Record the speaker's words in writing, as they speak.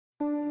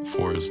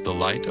For as the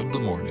light of the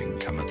morning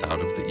cometh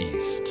out of the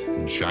east,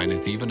 and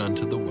shineth even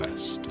unto the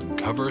west, and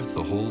covereth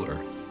the whole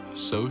earth,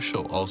 so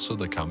shall also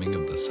the coming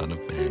of the Son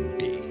of Man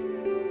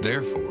be.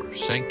 Therefore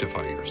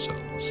sanctify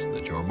yourselves,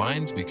 that your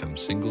minds become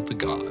single to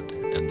God,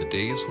 and the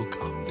days will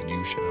come that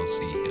you shall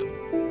see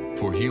him.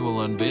 For he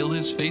will unveil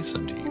his face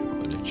unto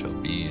you, and it shall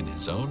be in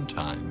his own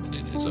time, and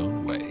in his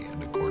own way,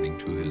 and according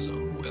to his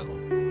own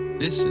will.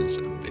 This is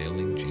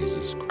unveiling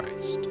Jesus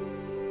Christ.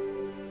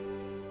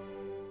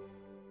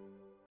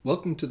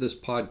 Welcome to this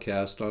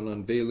podcast on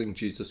Unveiling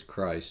Jesus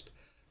Christ.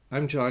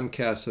 I'm John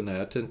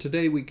Cassanet, and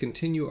today we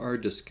continue our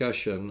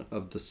discussion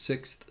of the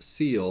sixth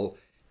seal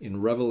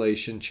in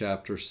Revelation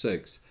chapter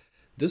 6.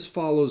 This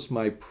follows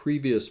my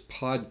previous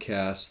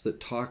podcasts that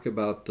talk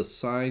about the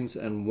signs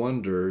and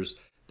wonders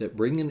that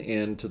bring an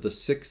end to the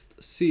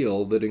sixth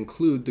seal that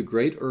include the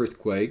great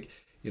earthquake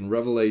in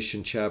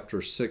Revelation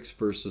chapter 6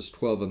 verses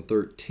 12 and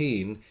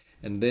 13,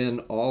 and then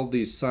all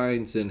these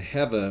signs in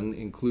heaven,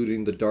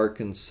 including the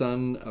darkened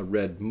sun, a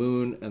red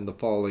moon, and the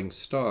falling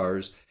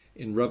stars,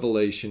 in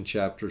Revelation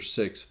chapter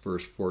 6,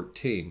 verse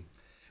 14.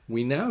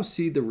 We now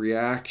see the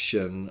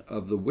reaction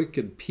of the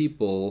wicked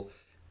people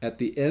at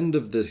the end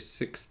of the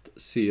sixth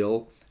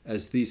seal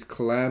as these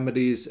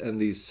calamities and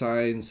these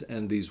signs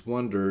and these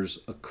wonders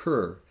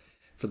occur.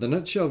 For the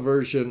nutshell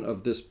version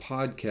of this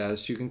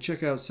podcast, you can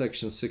check out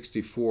section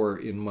 64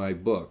 in my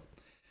book.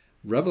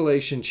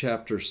 Revelation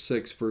chapter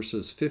 6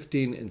 verses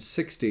 15 and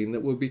 16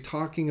 that we'll be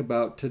talking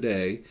about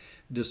today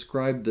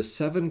describe the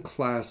 7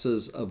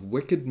 classes of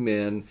wicked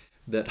men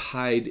that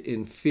hide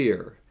in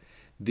fear.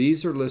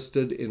 These are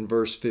listed in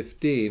verse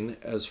 15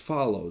 as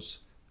follows,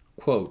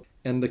 quote,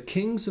 "And the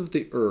kings of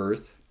the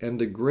earth, and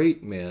the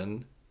great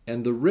men,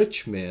 and the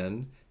rich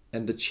men,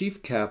 and the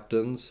chief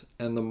captains,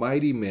 and the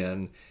mighty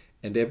men,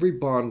 and every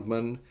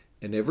bondman,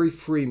 and every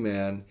free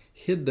man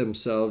hid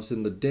themselves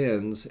in the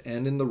dens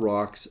and in the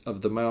rocks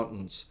of the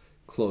mountains."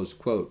 Close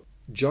quote.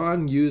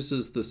 John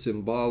uses the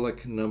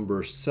symbolic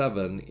number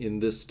 7 in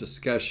this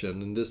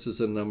discussion, and this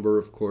is a number,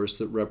 of course,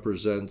 that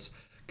represents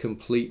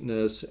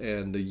completeness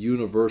and the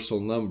universal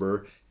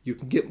number. You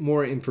can get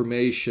more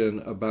information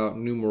about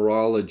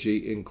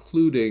numerology,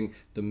 including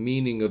the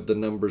meaning of the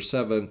number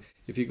 7,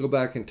 if you go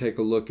back and take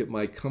a look at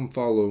my Come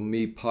Follow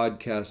Me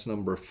podcast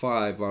number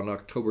 5 on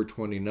October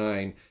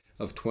 29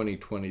 of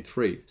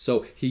 2023.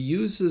 So he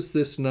uses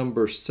this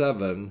number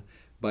 7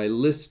 by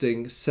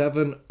listing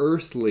 7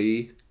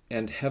 earthly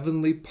and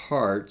heavenly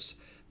parts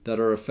that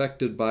are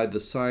affected by the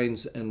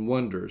signs and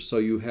wonders. So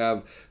you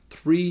have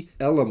 3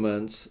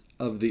 elements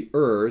of the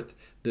earth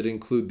that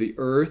include the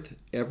earth,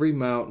 every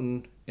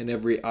mountain, and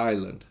every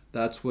island.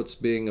 That's what's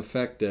being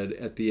affected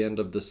at the end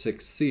of the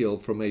sixth seal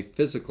from a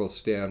physical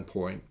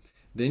standpoint.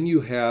 Then you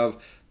have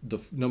the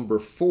number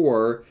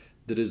 4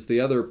 that is the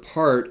other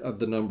part of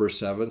the number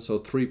 7, so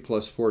 3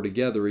 plus 4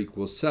 together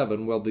equals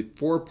 7. Well, the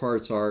 4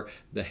 parts are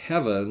the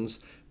heavens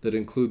that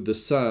include the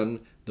sun,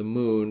 the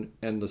moon,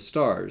 and the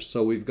stars.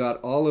 So we've got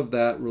all of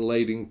that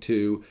relating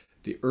to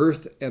the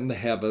earth and the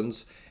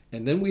heavens.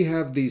 And then we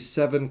have these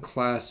 7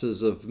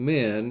 classes of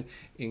men,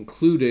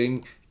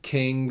 including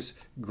kings,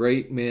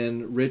 great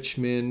men, rich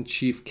men,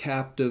 chief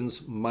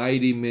captains,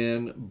 mighty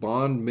men,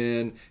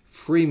 bondmen,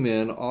 free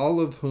men, all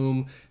of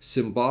whom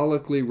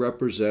symbolically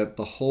represent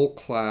the whole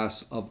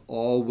class of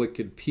all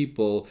wicked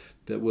people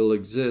that will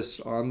exist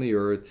on the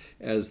earth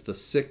as the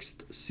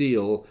sixth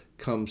seal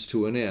comes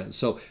to an end.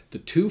 So the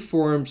 2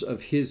 forms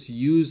of his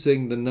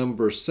using the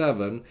number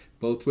 7,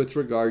 both with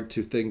regard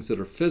to things that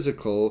are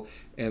physical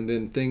and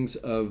then things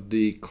of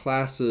the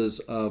classes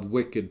of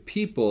wicked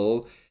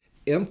people,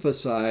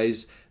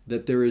 emphasize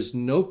that there is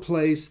no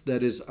place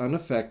that is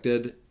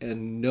unaffected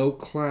and no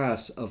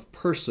class of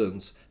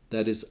persons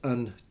that is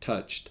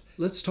untouched.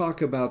 Let's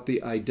talk about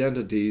the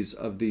identities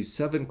of these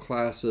 7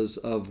 classes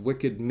of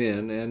wicked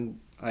men, and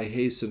I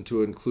hasten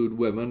to include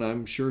women.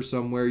 I'm sure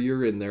somewhere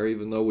you're in there,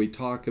 even though we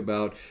talk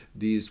about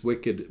these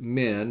wicked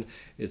men.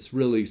 It's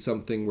really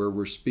something where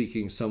we're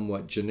speaking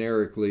somewhat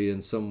generically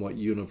and somewhat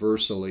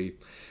universally.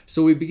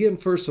 So we begin,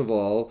 first of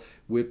all,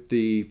 with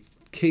the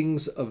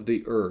kings of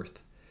the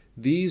earth.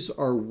 These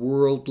are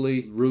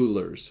worldly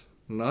rulers,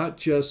 not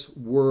just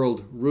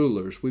world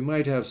rulers. We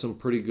might have some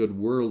pretty good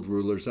world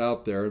rulers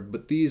out there,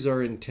 but these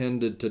are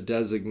intended to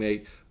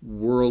designate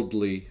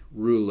worldly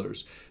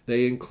rulers.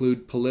 They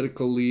include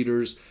political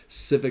leaders,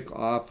 civic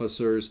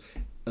officers,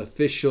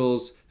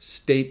 officials,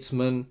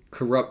 statesmen,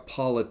 corrupt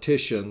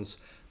politicians.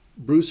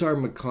 Bruce R.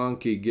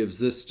 McConkie gives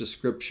this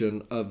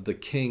description of the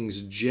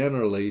kings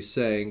generally,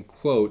 saying,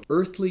 quote,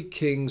 "Earthly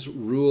kings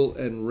rule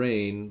and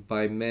reign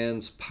by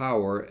man's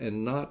power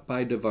and not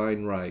by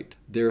divine right.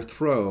 Their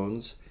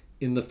thrones,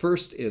 in the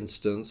first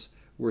instance,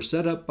 were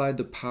set up by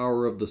the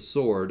power of the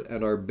sword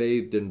and are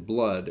bathed in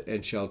blood,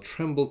 and shall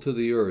tremble to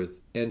the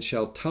earth, and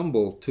shall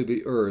tumble to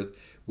the earth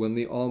when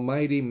the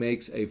Almighty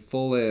makes a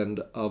full end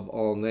of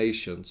all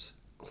nations."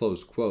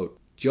 Close quote.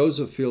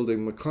 Joseph Fielding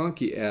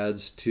McConkie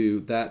adds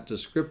to that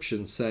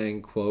description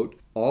saying, quote,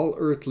 "All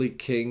earthly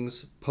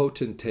kings,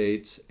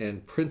 potentates,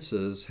 and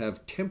princes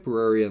have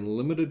temporary and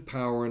limited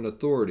power and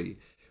authority,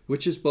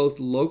 which is both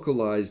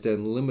localized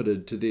and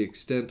limited to the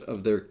extent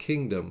of their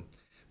kingdom.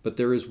 But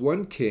there is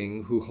one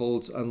king who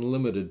holds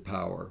unlimited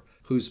power,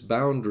 whose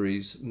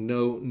boundaries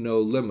know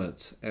no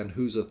limits, and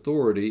whose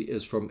authority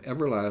is from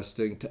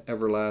everlasting to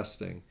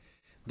everlasting.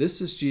 This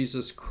is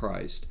Jesus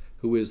Christ,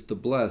 who is the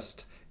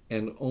blessed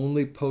and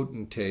only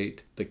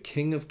potentate, the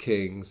King of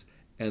kings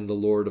and the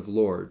Lord of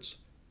lords."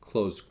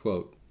 Close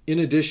quote. In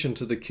addition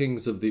to the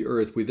kings of the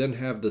earth, we then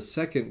have the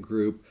second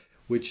group,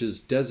 which is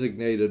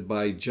designated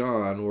by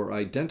John or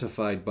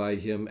identified by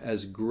him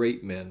as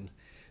great men.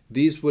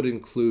 These would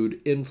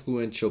include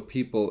influential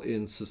people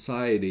in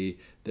society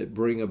that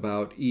bring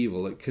about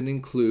evil. It can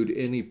include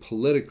any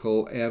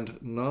political and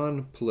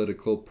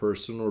non-political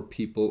person or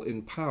people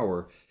in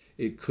power.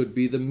 It could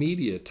be the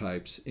media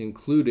types,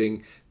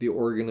 including the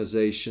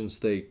organizations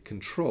they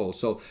control.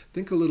 So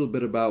think a little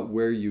bit about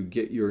where you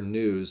get your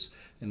news.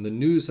 And the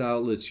news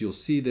outlets, you'll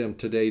see them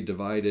today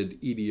divided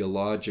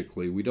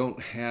ideologically. We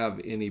don't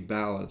have any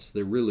balance.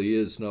 There really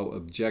is no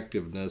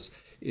objectiveness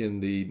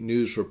in the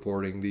news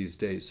reporting these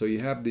days. So you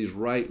have these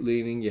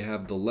right-leaning, you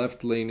have the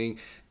left-leaning,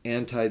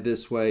 anti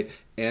this way,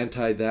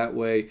 anti that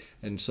way.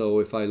 And so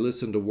if I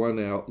listen to one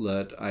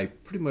outlet, I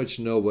pretty much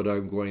know what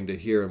I'm going to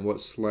hear and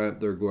what slant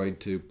they're going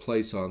to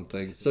place on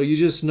things. So you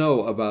just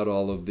know about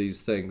all of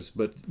these things.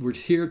 But we're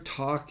here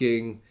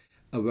talking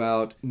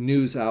about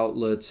news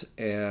outlets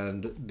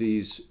and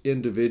these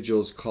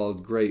individuals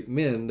called great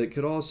men that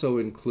could also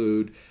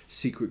include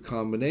secret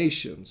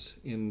combinations,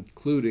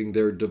 including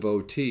their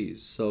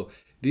devotees. So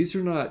these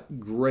are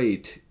not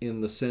great in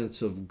the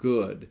sense of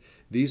good.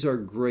 These are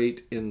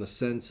great in the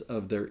sense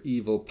of their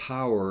evil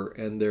power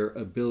and their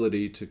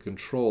ability to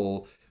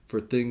control for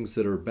things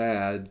that are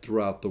bad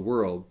throughout the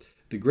world.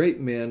 The great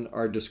men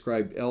are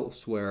described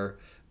elsewhere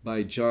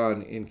by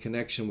John in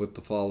connection with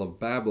the fall of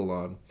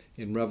Babylon.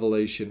 In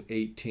Revelation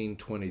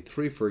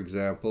 18:23, for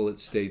example, it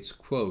states,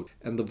 quote,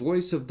 "And the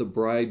voice of the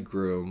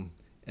bridegroom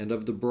and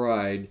of the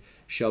bride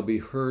shall be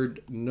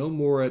heard no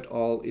more at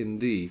all in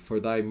thee, for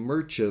thy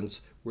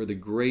merchants were the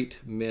great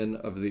men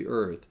of the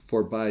earth,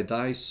 for by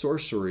thy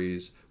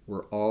sorceries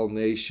were all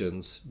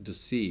nations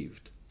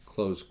deceived."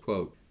 Close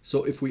quote.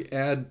 So if we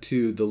add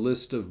to the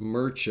list of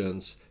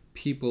merchants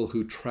people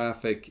who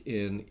traffic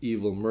in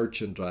evil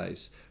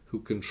merchandise, who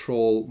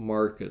control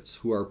markets,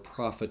 who are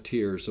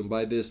profiteers, and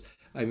by this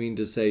I mean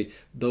to say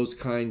those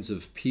kinds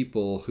of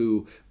people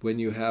who, when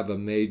you have a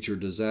major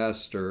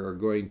disaster, are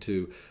going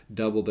to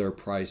double their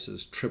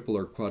prices, triple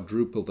or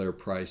quadruple their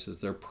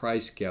prices. They're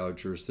price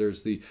gougers.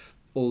 There's the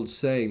old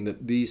saying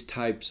that these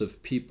types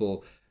of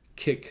people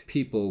kick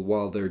people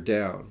while they're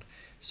down.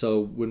 So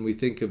when we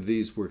think of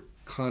these, we're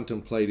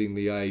contemplating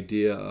the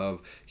idea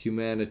of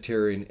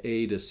humanitarian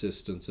aid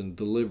assistance and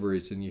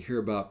deliveries, and you hear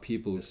about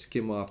people who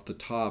skim off the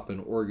top,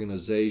 and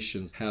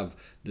organizations have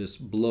this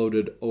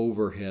bloated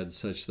overhead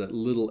such that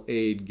little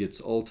aid gets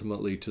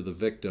ultimately to the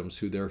victims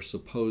who they're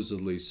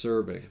supposedly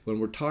serving. When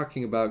we're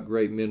talking about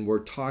great men,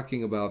 we're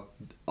talking about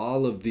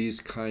all of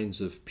these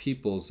kinds of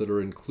peoples that are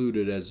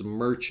included as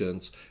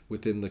merchants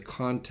within the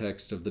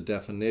context of the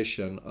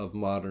definition of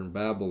modern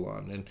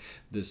Babylon. And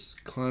this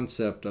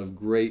concept of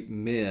great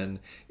men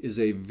is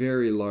a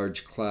very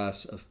large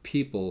class of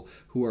people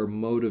who are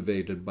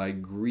motivated by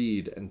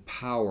greed and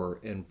power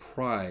and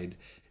pride.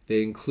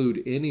 They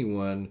include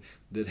anyone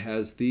that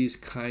has these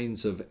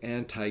kinds of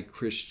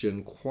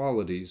anti-Christian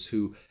qualities,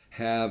 who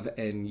have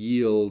and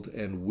yield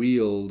and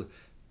wield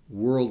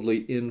worldly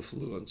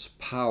influence,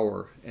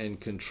 power, and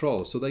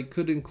control. So they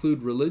could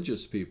include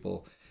religious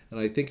people. And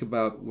I think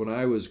about when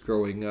I was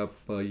growing up,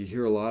 you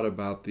hear a lot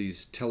about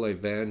these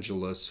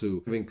televangelists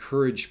who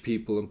encourage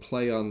people and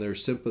play on their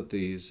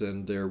sympathies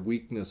and their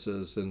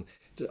weaknesses, and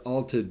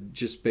all to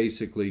just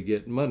basically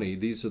get money.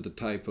 These are the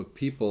type of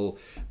people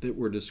that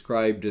were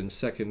described in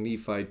 2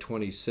 Nephi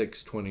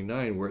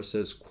 26:29, where it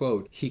says,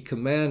 quote, "He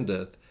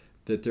commandeth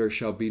that there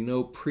shall be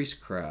no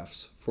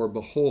priestcrafts. For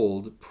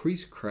behold,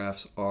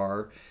 priestcrafts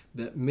are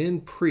that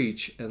men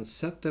preach and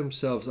set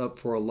themselves up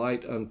for a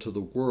light unto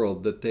the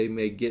world, that they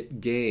may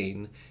get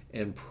gain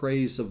and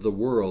praise of the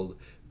world,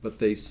 but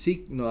they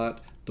seek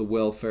not the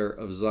welfare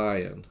of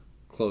Zion."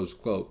 Close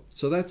quote.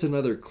 So that's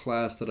another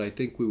class that I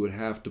think we would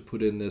have to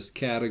put in this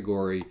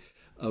category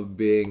of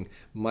being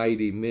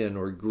mighty men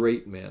or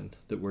great men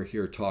that we're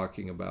here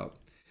talking about.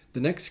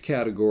 The next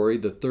category,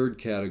 the third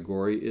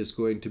category, is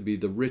going to be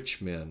the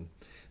rich men.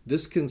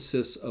 This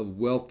consists of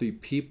wealthy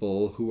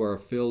people who are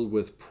filled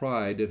with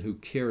pride and who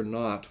care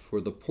not for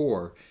the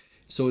poor.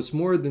 So it's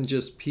more than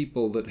just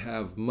people that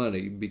have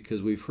money,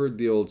 because we've heard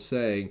the old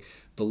saying,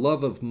 the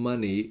love of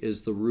money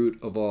is the root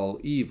of all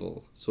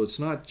evil. So it's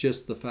not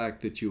just the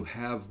fact that you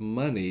have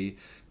money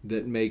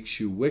that makes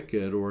you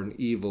wicked or an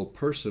evil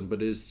person,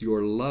 but it's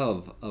your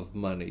love of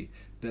money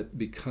that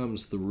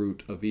becomes the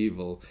root of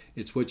evil.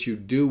 It's what you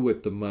do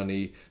with the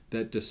money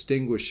that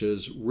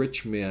distinguishes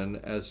rich men,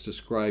 as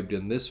described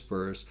in this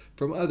verse,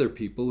 from other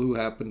people who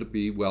happen to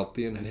be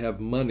wealthy and have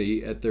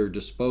money at their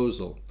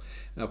disposal.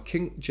 Now,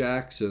 King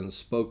Jackson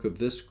spoke of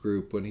this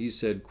group when he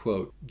said,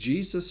 quote,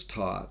 "Jesus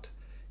taught,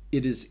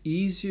 It is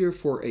easier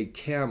for a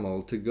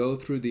camel to go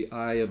through the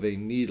eye of a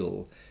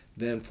needle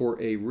than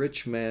for a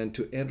rich man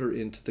to enter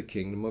into the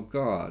kingdom of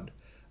God.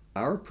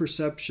 Our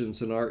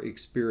perceptions and our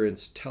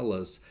experience tell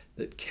us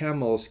that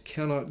camels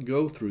cannot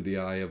go through the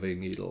eye of a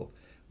needle.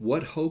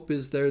 What hope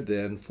is there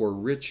then for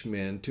rich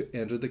men to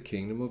enter the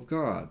kingdom of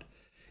God?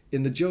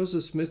 In the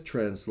Joseph Smith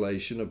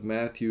translation of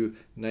Matthew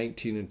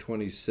 19 and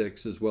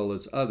 26, as well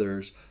as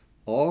others,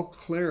 all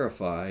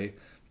clarify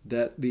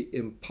that the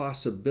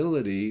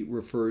impossibility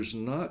refers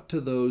not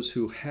to those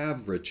who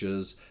have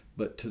riches,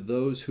 but to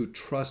those who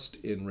trust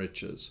in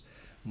riches.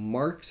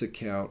 Mark's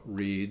account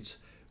reads,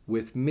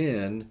 "With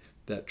men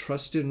that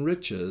trust in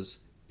riches,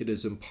 it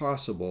is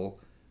impossible,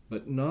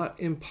 but not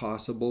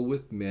impossible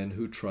with men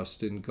who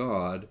trust in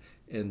God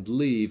and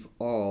leave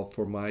all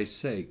for my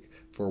sake,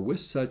 for with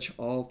such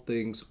all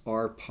things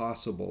are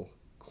possible."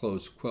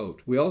 Close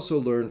quote. We also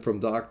learn from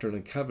Doctrine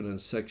and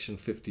Covenants, section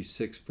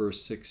 56,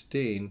 verse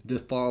 16, the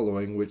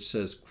following, which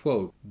says,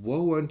 quote,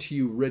 "Woe unto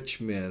you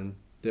rich men,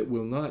 that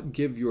will not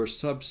give your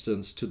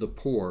substance to the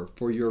poor,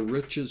 for your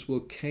riches will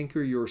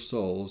canker your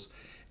souls,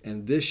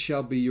 and this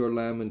shall be your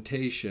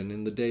lamentation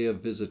in the day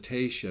of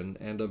visitation,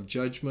 and of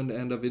judgment,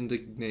 and of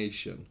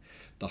indignation.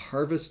 The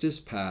harvest is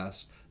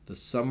past, the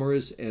summer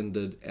is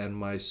ended, and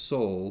my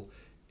soul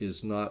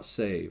is not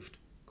saved."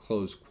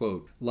 Close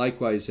quote.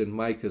 Likewise, in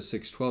Micah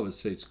 6:12 it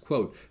states,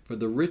 quote, "For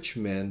the rich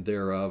men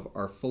thereof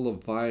are full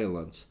of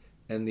violence,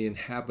 and the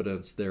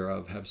inhabitants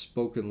thereof have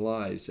spoken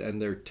lies,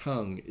 and their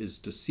tongue is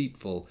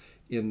deceitful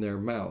in their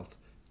mouth."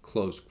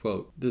 Close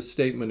quote. This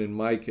statement in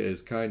Micah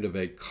is kind of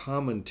a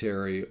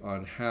commentary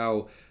on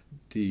how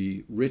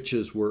the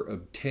riches were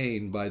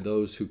obtained by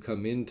those who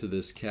come into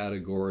this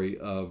category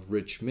of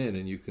rich men.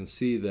 And you can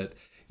see that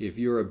if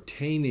you're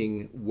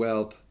obtaining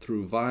wealth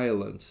through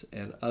violence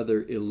and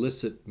other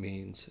illicit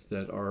means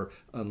that are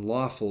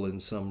unlawful in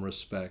some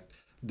respect,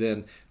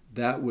 then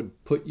that would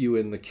put you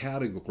in the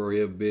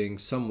category of being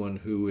someone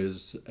who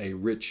is a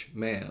rich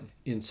man.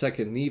 In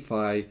 2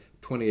 Nephi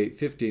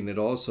 28:15 it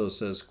also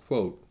says,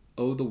 quote,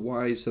 "O the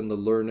wise and the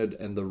learned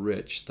and the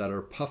rich that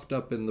are puffed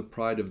up in the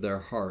pride of their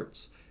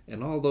hearts,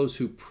 and all those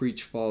who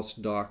preach false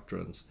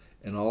doctrines,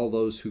 and all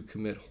those who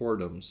commit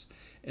whoredoms,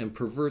 and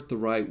pervert the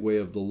right way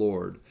of the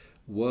Lord.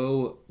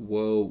 Woe,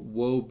 woe,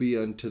 woe be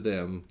unto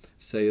them,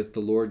 saith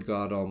the Lord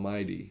God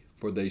Almighty,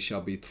 for they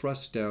shall be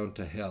thrust down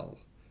to hell."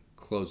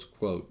 Close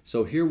quote.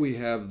 So here we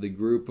have the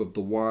group of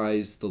the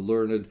wise, the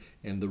learned,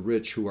 and the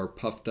rich who are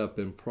puffed up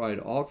in pride,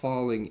 all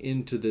falling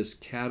into this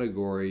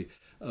category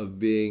of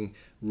being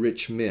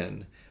rich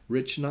men.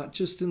 Rich not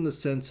just in the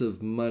sense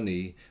of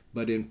money,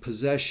 but in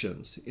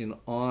possessions, in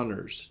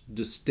honors,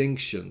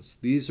 distinctions.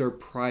 These are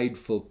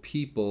prideful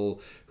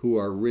people who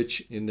are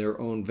rich in their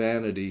own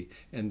vanity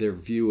and their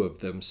view of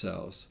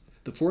themselves.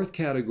 The fourth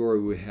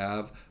category we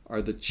have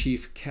are the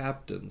chief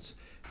captains.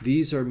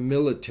 These are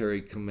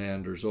military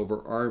commanders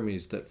over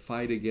armies that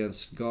fight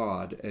against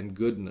God and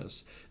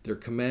goodness. They're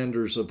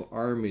commanders of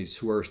armies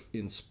who are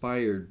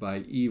inspired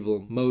by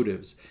evil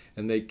motives,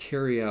 and they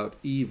carry out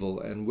evil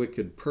and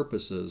wicked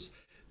purposes.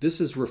 This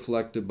is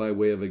reflected by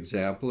way of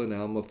example in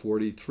Alma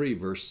 43,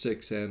 verse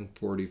 6 and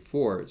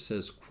 44. It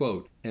says,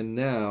 quote, "And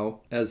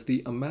now, as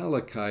the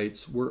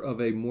Amalekites were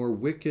of a more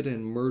wicked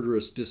and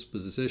murderous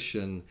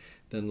disposition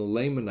than the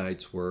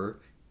Lamanites were,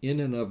 in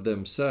and of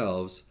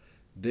themselves,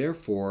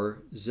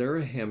 therefore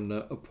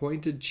Zerahemnah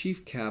appointed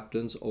chief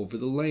captains over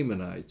the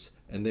Lamanites,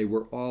 and they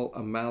were all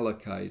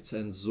Amalekites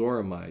and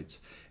Zoramites,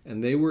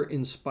 and they were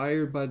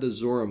inspired by the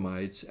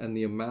Zoramites and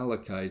the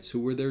Amalekites, who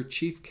were their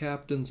chief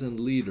captains and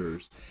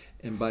leaders,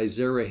 and by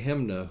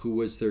Zerahemnah, who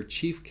was their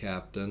chief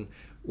captain,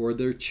 or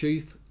their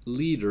chief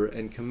leader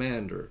and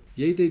commander.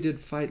 Yea, they did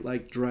fight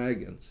like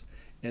dragons,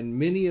 and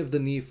many of the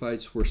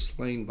Nephites were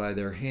slain by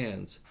their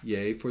hands.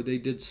 Yea, for they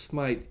did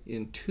smite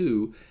in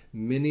two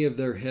many of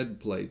their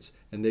headplates,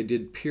 and they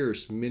did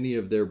pierce many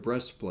of their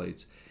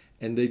breastplates,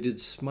 and they did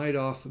smite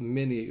off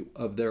many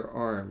of their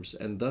arms,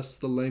 and thus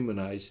the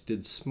Lamanites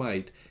did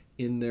smite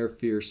in their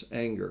fierce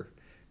anger."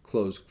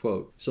 Close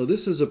quote. So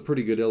this is a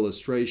pretty good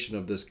illustration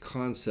of this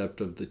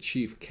concept of the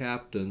chief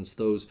captains,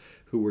 those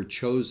who were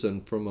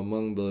chosen from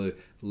among the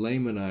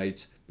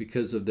Lamanites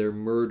because of their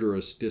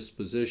murderous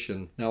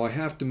disposition. Now, I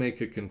have to make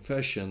a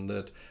confession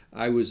that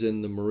I was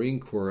in the Marine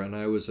Corps and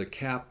I was a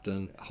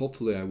captain.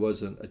 Hopefully I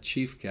wasn't a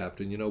chief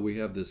captain. You know, we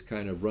have this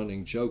kind of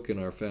running joke in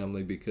our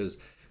family because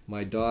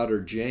my daughter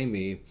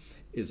Jamie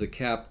is a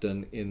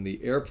captain in the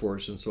Air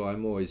Force, and so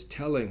I'm always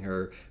telling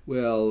her,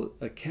 well,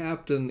 a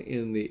captain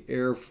in the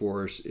Air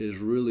Force is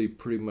really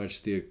pretty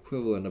much the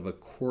equivalent of a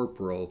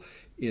corporal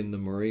in the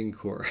Marine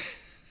Corps.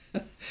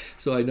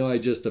 So I know I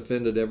just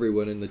offended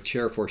everyone in the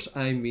chair force.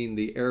 I mean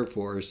the Air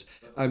Force.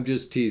 I'm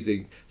just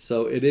teasing.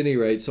 So at any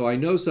rate, so I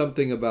know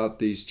something about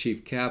these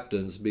chief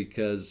captains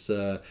because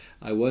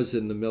I was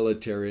in the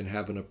military and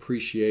have an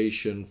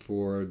appreciation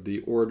for the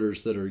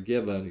orders that are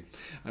given.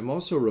 I'm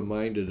also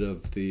reminded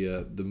of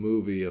the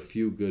movie A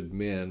Few Good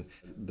Men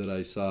that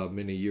I saw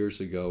many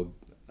years ago.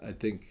 I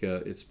think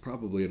it's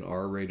probably an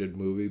R-rated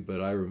movie,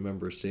 but I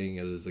remember seeing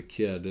it as a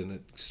kid, and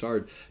it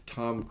starred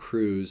Tom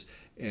Cruise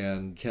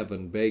and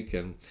Kevin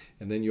Bacon.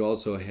 And then you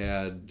also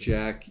had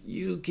Jack,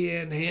 you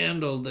can't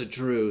handle the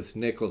truth,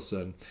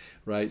 Nicholson,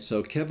 right?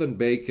 So Kevin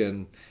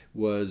Bacon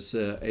was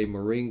a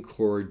Marine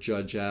Corps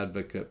judge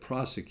advocate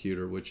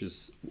prosecutor, which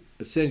is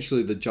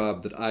essentially the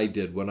job that I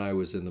did when I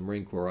was in the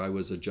Marine Corps. I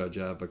was a judge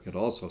advocate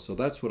also. So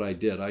that's what I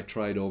did. I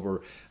tried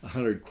over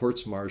 100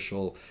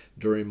 courts-martial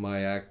during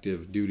my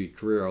active duty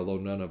career, although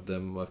none of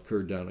them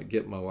occurred down at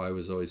Gitmo. I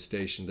was always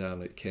stationed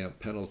down at Camp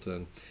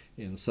Pendleton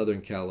in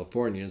Southern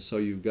California. And so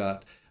you've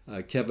got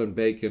Kevin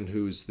Bacon,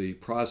 who's the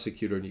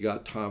prosecutor, and you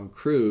got Tom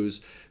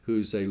Cruise,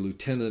 who's a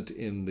lieutenant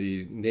in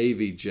the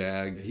Navy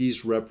JAG.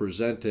 He's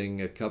representing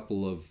a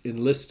couple of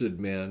enlisted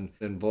men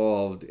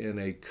involved in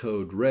a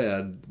Code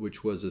Red,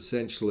 which was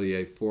essentially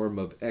a form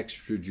of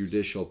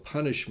extrajudicial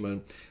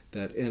punishment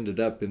that ended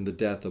up in the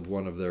death of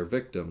one of their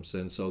victims.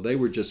 And so they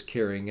were just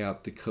carrying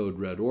out the Code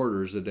Red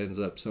orders.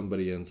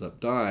 Somebody ends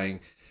up dying,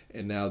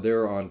 and now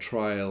they're on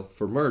trial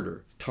for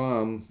murder.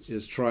 Tom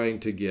is trying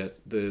to get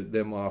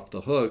them off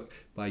the hook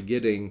by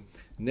getting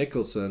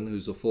Nicholson,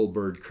 who's a full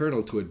bird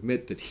colonel, to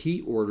admit that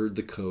he ordered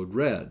the Code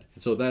Red.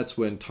 So that's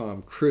when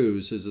Tom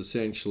Cruise is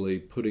essentially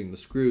putting the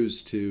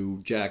screws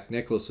to Jack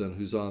Nicholson,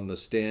 who's on the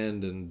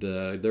stand, and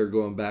they're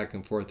going back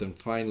and forth, and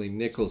finally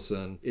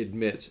Nicholson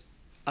admits,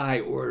 I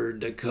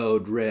ordered the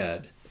Code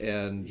Red.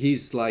 And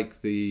he's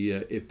like the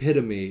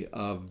epitome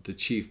of the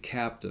chief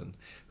captain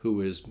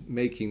who is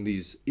making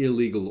these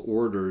illegal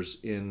orders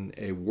in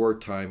a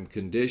wartime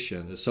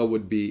condition. So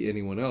would be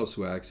anyone else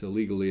who acts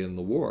illegally in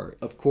the war.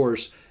 Of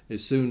course,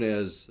 as soon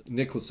as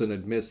Nicholson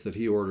admits that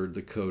he ordered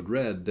the Code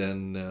Red,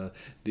 then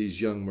these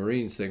young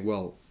Marines think,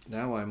 well,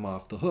 now I'm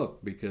off the hook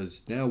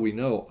because now we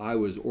know I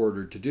was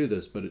ordered to do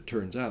this. But it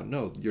turns out,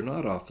 no, you're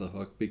not off the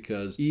hook,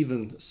 because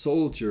even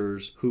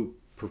soldiers who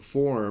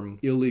perform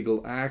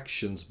illegal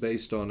actions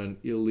based on an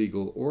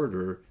illegal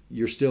order,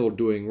 you're still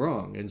doing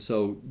wrong. And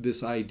so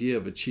this idea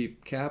of a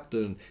chief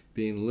captain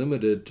being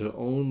limited to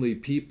only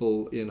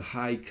people in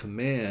high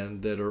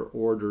command that are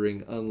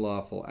ordering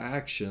unlawful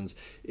actions,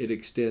 it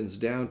extends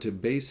down to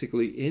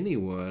basically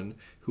anyone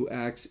who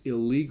acts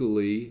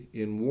illegally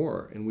in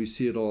war. And we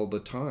see it all the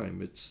time.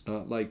 It's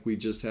not like we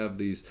just have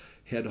these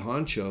head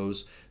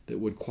honchos that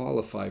would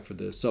qualify for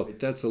this. So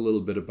that's a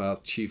little bit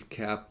about chief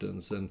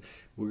captains, and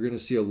we're going to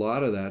see a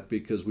lot of that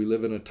because we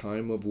live in a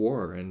time of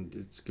war, and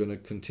it's going to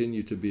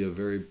continue to be a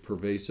very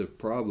pervasive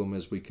problem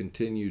as we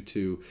continue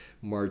to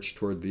march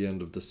toward the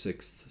end of the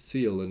sixth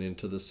seal and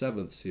into the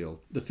seventh seal.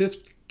 The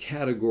fifth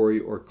category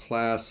or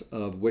class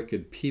of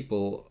wicked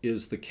people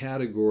is the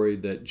category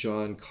that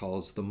John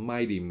calls the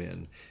mighty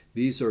men.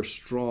 These are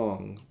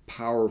strong,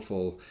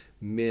 powerful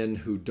men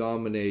who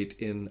dominate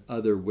in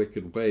other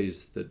wicked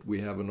ways that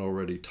we haven't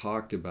already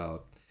talked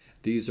about.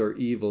 These are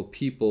evil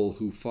people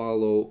who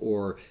follow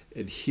or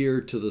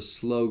adhere to the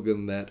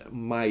slogan that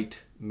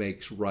might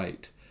makes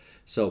right.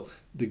 So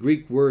the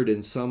Greek word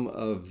in some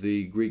of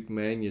the Greek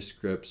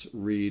manuscripts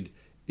read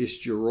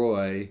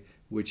ischeroi,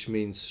 which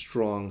means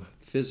strong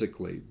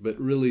physically. But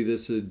really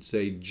this is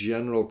a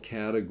general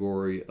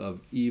category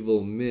of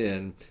evil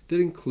men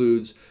that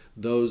includes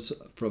those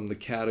from the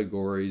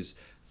categories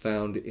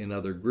found in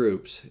other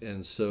groups.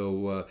 And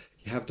so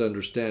you have to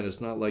understand it's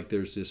not like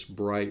there's this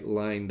bright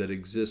line that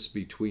exists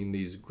between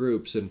these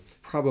groups. And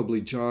probably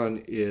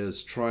John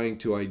is trying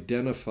to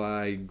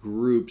identify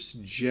groups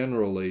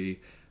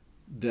generally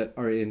that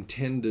are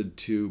intended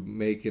to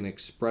make an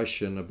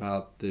expression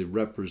about the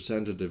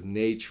representative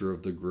nature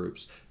of the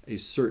groups, a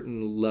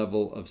certain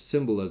level of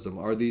symbolism.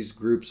 Are these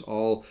groups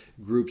all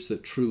groups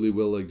that truly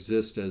will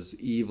exist as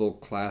evil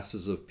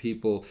classes of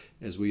people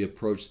as we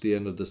approach the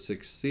end of the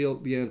sixth seal?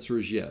 The answer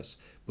is yes.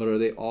 But are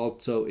they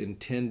also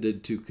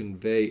intended to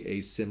convey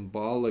a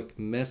symbolic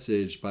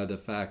message by the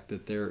fact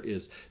that there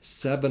is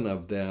 7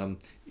 of them,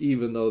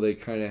 even though they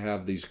kind of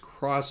have these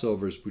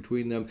crossovers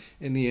between them?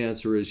 And the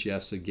answer is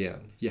yes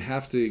again. You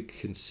have to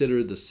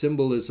consider the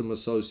symbolism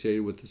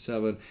associated with the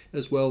 7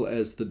 as well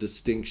as the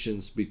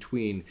distinctions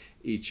between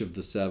each of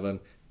the 7,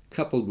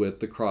 coupled with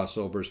the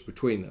crossovers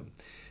between them.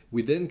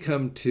 We then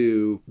come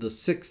to the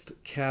 6th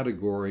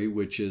category,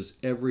 which is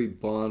every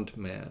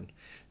bondman.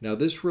 Now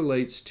this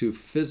relates to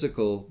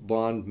physical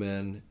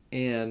bondmen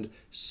and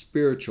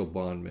spiritual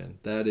bondmen,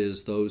 that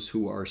is, those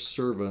who are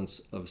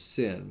servants of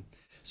sin.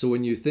 So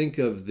when you think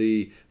of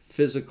the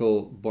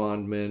physical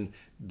bondmen,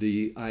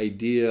 the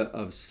idea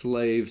of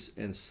slaves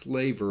and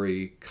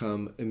slavery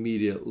come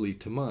immediately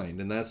to mind.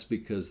 And that's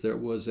because there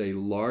was a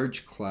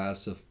large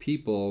class of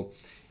people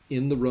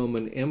in the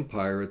Roman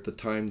Empire at the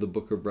time the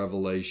book of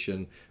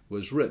Revelation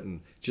was written.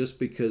 Just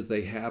because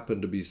they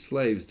happen to be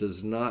slaves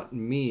does not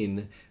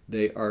mean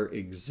they are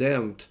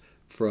exempt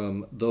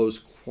from those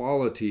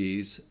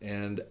qualities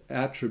and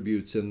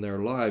attributes in their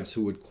lives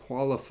who would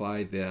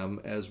qualify them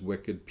as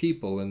wicked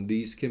people. And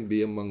these can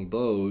be among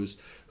those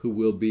who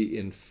will be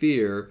in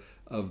fear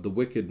of the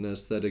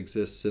wickedness that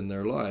exists in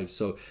their lives.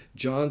 So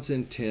John's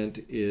intent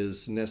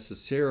is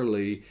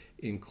necessarily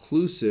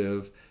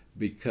inclusive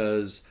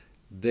because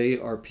they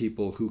are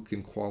people who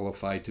can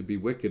qualify to be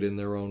wicked in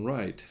their own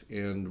right.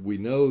 And we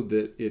know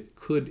that it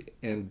could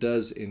and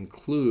does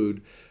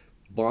include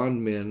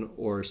bondmen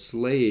or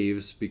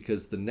slaves,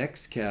 because the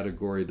next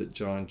category that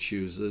John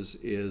chooses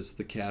is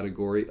the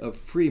category of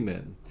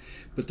freemen.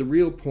 But the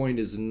real point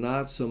is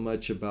not so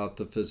much about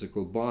the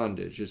physical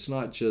bondage. It's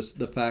not just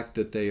the fact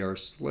that they are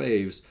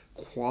slaves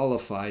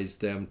qualifies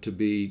them to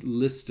be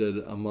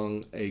listed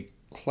among a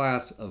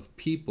class of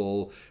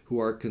people who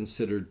are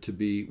considered to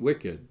be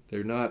wicked.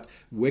 They're not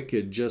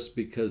wicked just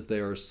because they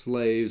are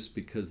slaves,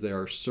 because they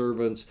are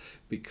servants,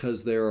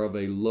 because they are of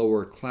a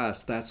lower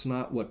class. That's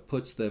not what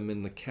puts them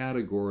in the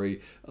category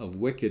of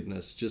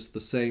wickedness. Just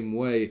the same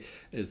way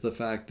as the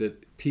fact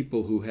that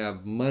people who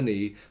have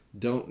money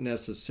don't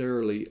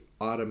necessarily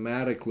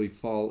automatically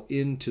fall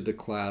into the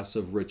class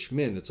of rich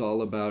men. It's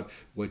all about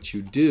what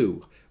you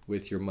do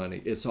with your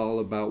money. It's all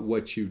about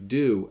what you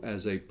do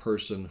as a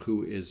person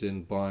who is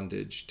in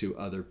bondage to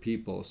other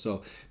people.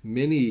 So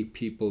many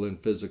people in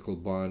physical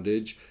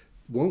bondage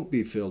won't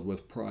be filled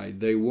with pride.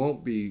 They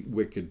won't be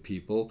wicked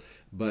people,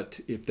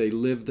 but if they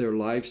live their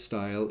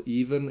lifestyle,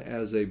 even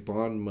as a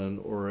bondman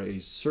or a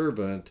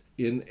servant,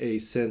 in a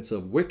sense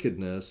of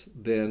wickedness,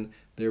 then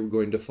they're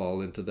going to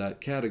fall into that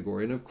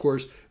category. And of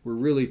course, we're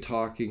really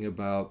talking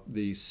about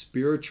the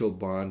spiritual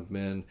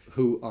bondmen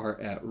who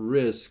are at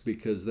risk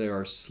because they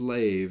are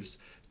slaves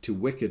to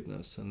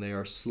wickedness and they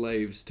are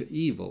slaves to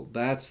evil.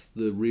 That's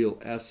the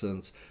real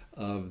essence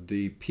of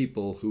the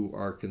people who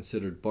are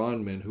considered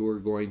bondmen, who are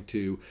going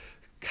to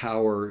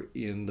cower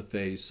in the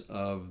face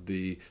of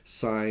the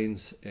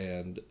signs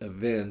and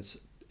events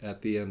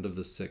at the end of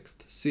the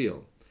sixth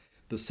seal.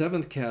 The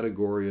seventh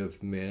category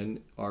of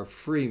men are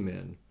free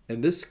men.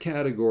 And this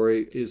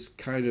category is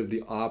kind of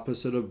the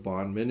opposite of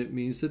bondmen. It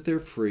means that they're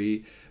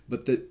free,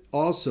 but that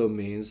also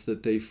means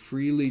that they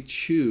freely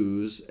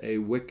choose a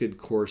wicked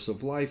course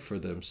of life for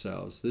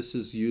themselves. This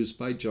is used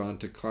by John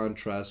to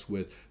contrast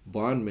with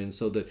bondmen,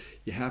 so that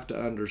you have to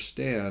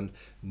understand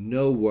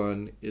no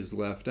one is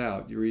left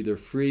out. You're either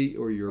free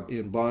or you're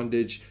in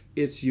bondage.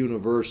 It's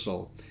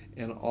universal.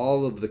 And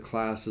all of the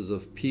classes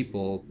of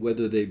people,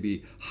 whether they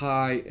be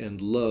high and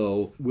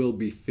low, will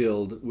be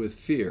filled with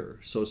fear.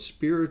 So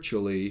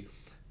spiritually,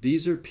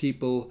 these are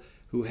people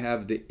who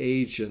have the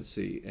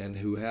agency and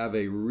who have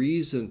a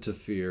reason to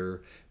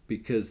fear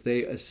because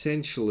they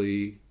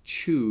essentially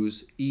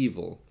choose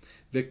evil.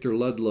 Victor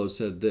Ludlow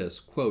said this,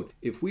 quote,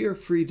 "If we are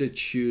free to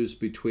choose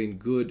between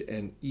good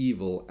and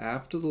evil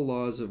after the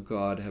laws of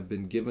God have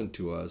been given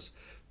to us,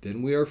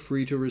 then we are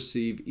free to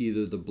receive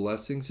either the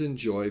blessings and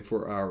joy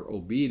for our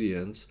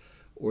obedience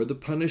or the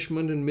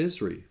punishment and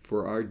misery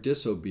for our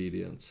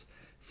disobedience.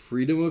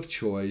 Freedom of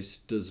choice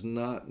does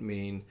not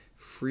mean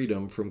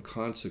freedom from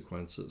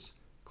consequences."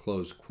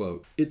 Close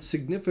quote. It's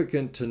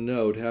significant to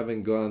note,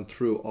 having gone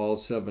through all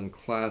seven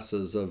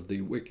classes of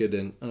the wicked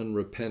and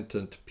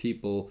unrepentant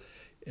people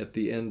at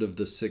the end of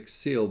the sixth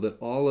seal, that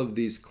all of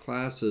these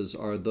classes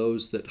are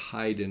those that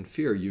hide in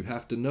fear. You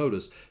have to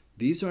notice,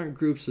 these aren't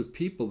groups of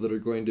people that are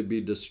going to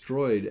be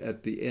destroyed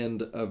at the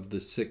end of the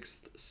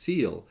sixth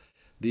seal.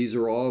 These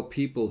are all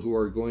people who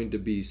are going to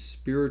be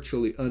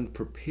spiritually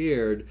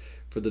unprepared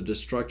for the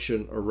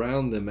destruction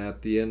around them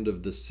at the end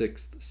of the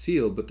sixth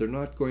seal, but they're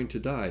not going to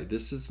die.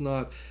 This is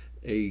not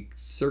a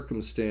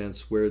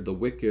circumstance where the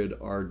wicked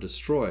are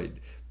destroyed.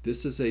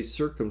 This is a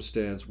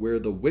circumstance where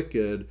the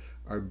wicked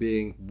are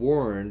being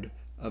warned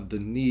of the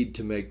need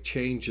to make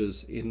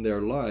changes in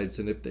their lives,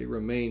 and if they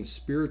remain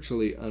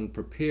spiritually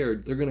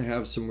unprepared, they're going to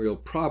have some real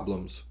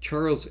problems.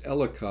 Charles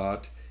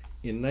Ellicott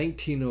in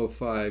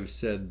 1905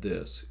 said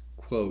this,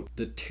 quote,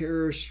 "The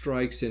terror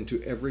strikes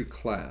into every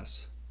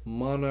class,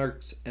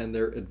 monarchs and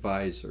their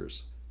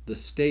advisors, the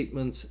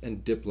statesmen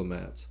and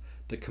diplomats,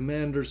 the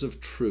commanders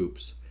of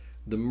troops,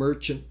 the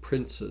merchant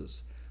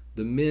princes,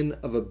 the men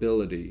of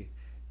ability,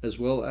 as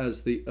well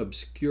as the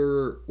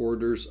obscurer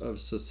orders of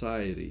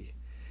society.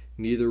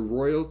 Neither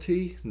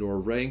royalty, nor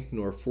rank,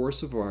 nor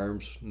force of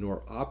arms,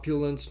 nor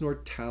opulence, nor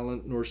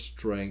talent, nor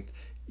strength,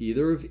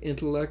 either of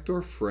intellect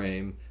or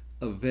frame,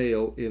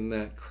 avail in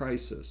that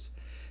crisis.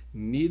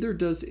 Neither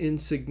does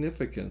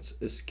insignificance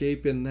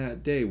escape in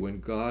that day when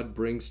God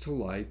brings to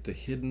light the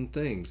hidden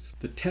things.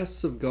 The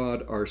tests of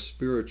God are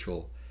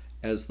spiritual,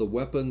 as the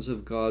weapons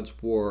of God's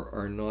war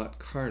are not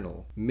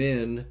carnal.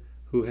 Men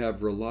who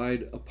have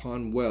relied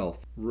upon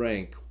wealth,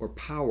 rank, or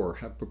power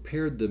have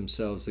prepared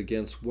themselves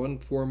against one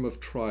form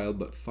of trial,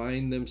 but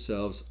find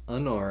themselves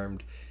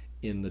unarmed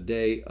in the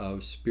day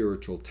of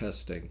spiritual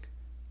testing."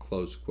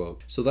 Close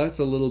quote. So that's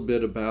a little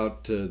bit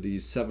about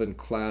these seven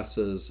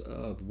classes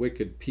of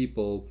wicked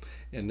people,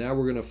 and now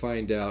we're going to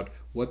find out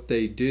what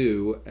they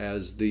do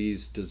as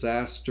these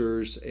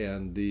disasters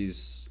and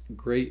these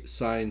great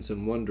signs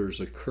and wonders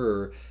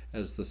occur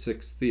as the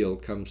sixth seal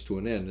comes to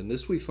an end. And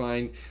this we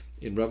find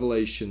in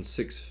Revelation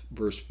 6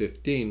 verse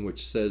 15,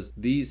 which says,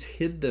 "These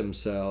hid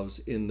themselves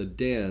in the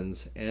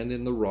dens and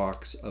in the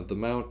rocks of the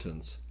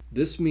mountains."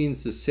 This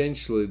means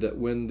essentially that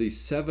when the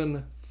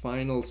seven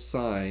final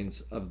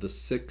signs of the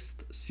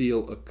sixth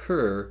seal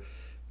occur,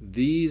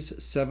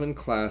 These 7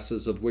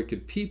 classes of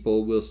wicked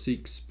people will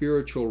seek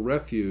spiritual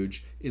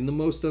refuge in the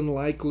most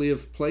unlikely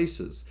of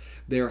places.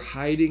 They are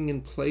hiding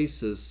in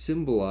places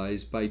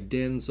symbolized by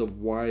dens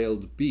of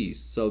wild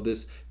beasts. So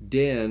this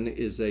den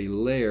is a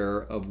lair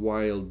of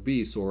wild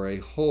beasts, or a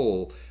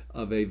hole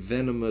of a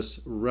venomous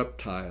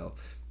reptile.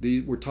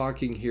 We're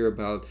talking here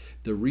about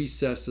the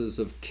recesses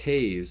of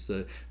caves,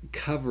 the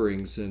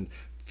coverings and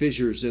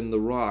fissures in the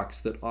rocks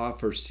that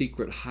offer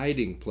secret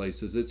hiding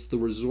places. It's the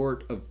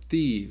resort of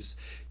thieves.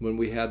 When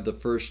we had the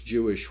first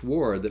Jewish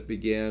war that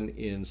began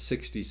in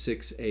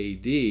 66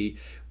 AD,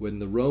 when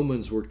the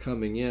Romans were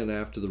coming in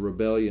after the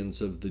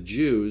rebellions of the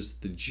Jews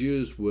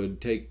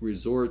would take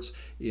resorts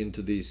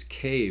into these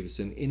caves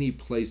in any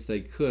place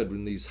they could,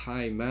 in these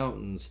high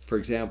mountains. For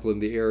example, in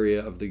the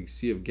area of the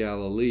Sea of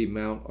Galilee,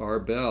 Mount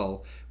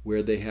Arbel,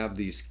 where they have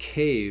these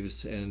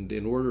caves, and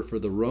in order for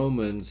the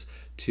Romans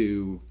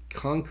to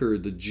conquer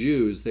the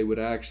Jews, they would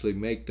actually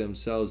make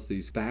themselves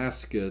these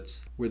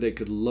baskets where they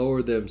could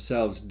lower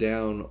themselves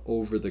down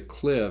over the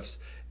cliffs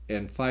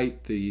and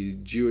fight the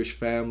Jewish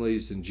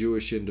families and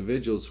Jewish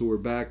individuals who were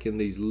back in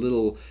these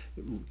little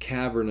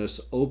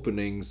cavernous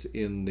openings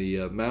in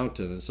the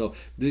mountain. And so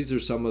these are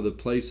some of the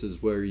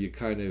places where you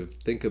kind of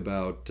think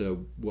about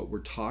what we're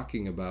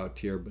talking about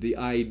here. But the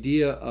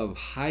idea of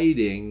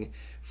hiding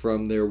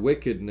from their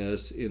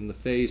wickedness in the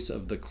face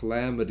of the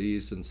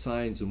calamities and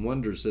signs and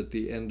wonders at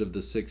the end of the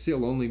 6th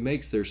seal only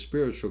makes their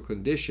spiritual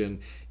condition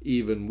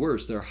even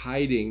worse. They're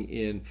hiding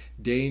in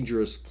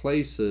dangerous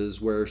places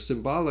where,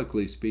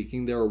 symbolically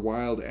speaking, there are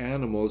wild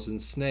animals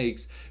and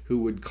snakes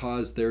who would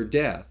cause their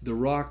death. The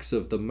rocks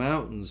of the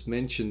mountains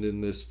mentioned in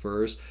this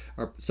verse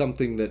are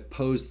something that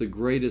pose the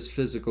greatest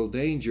physical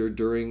danger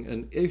during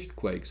an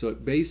earthquake. So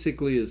it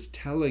basically is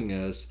telling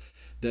us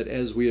that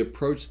as we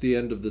approach the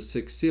end of the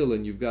 6th seal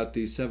and you've got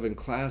these 7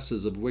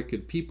 classes of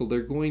wicked people,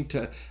 they're going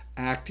to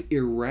act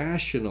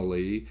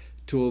irrationally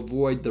to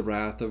avoid the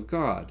wrath of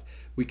God.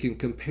 We can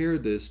compare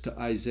this to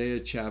Isaiah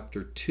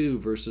chapter 2,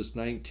 verses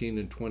 19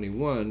 and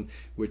 21,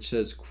 which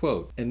says,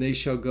 quote, "And they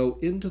shall go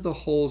into the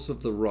holes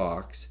of the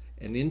rocks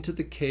and into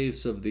the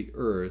caves of the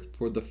earth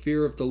for the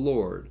fear of the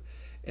Lord,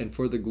 and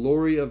for the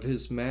glory of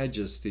his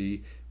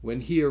majesty, when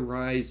he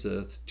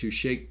ariseth to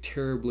shake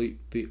terribly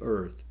the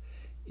earth.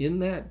 In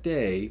that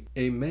day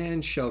a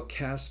man shall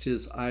cast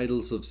his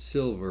idols of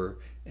silver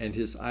and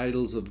his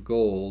idols of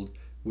gold,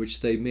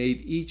 which they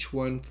made each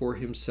one for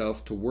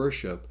himself to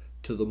worship,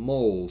 to the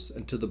moles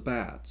and to the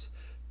bats,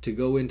 to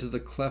go into the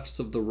clefts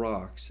of the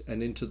rocks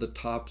and into the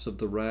tops of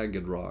the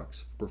ragged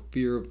rocks, for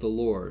fear of the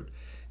Lord,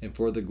 and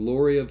for the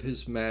glory of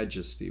his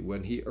majesty,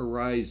 when he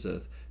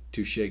ariseth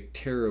to shake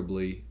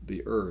terribly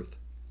the earth."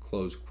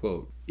 Close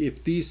quote.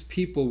 If these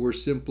people were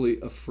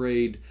simply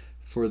afraid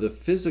for the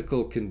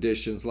physical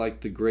conditions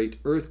like the great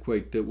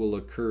earthquake that will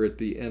occur at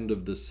the end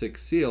of the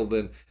 6th seal,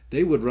 then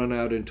they would run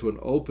out into an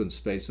open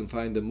space and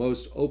find the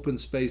most open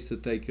space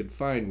that they could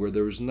find, where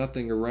there was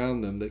nothing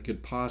around them that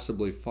could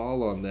possibly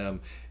fall on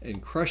them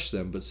and crush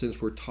them. But since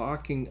we're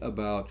talking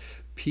about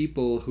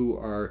people who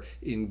are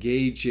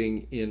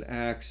engaging in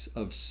acts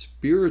of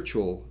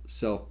spiritual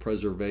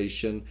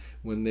self-preservation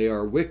when they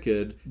are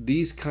wicked,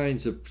 these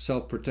kinds of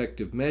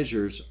self-protective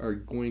measures are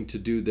going to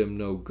do them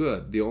no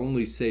good. The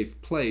only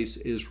safe place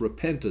is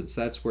repentance.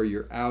 That's where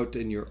you're out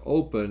and you're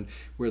open,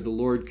 where the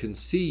Lord can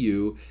see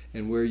you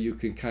and where you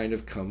can kind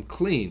of come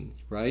clean,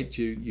 right?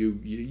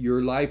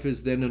 Your life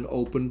is then an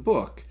open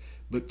book.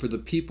 But for the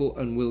people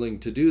unwilling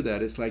to do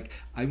that, it's like,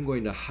 I'm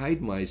going to hide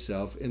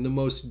myself in the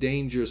most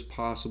dangerous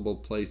possible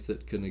place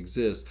that can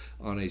exist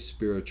on a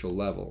spiritual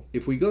level.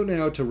 If we go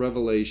now to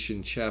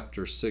Revelation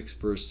chapter 6,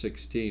 verse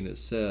 16, it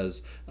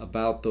says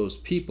about those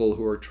people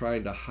who are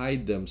trying to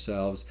hide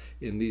themselves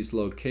in these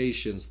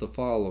locations the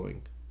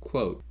following,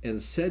 quote, "And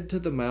said to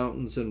the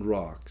mountains and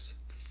rocks,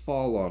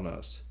 fall on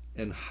us,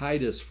 and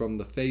hide us from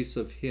the face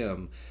of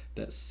him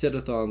that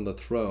sitteth on the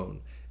throne,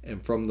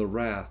 and from the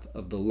wrath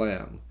of the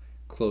Lamb."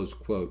 Close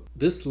quote.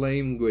 This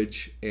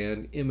language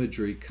and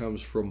imagery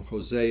comes from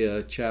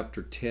Hosea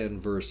chapter 10,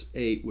 verse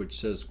 8, which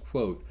says,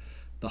 quote,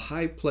 "The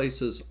high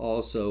places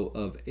also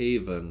of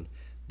Avon,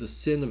 the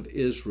sin of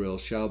Israel,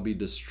 shall be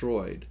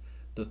destroyed.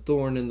 The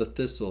thorn and the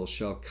thistle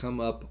shall come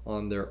up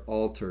on their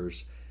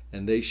altars,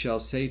 and they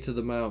shall say to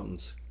the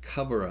mountains,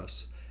 cover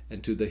us,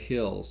 and to the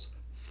hills,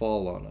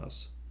 fall on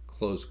us."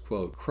 Close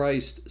quote.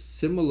 Christ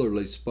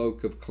similarly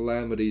spoke of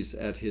calamities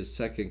at his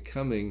second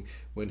coming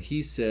when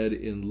he said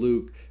in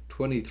Luke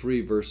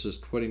 23 verses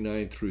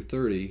 29 through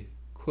 30,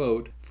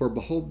 quote, "For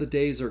behold, the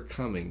days are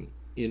coming,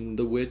 in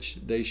the which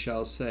they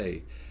shall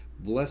say,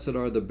 Blessed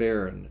are the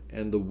barren,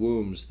 and the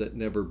wombs that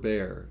never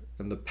bare,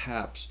 and the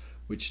paps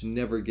which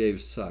never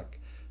gave suck.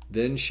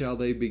 Then shall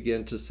they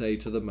begin to say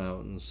to the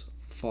mountains,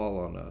 Fall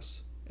on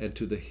us, and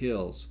to the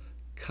hills,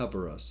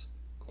 cover us."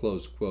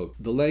 Close quote.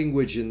 The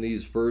language in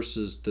these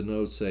verses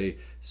denotes a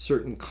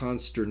certain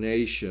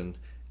consternation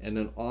and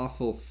an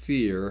awful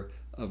fear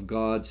of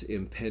God's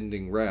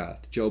impending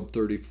wrath. Job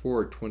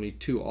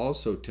 34:22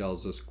 also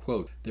tells us,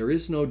 quote, "There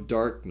is no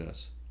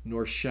darkness,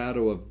 nor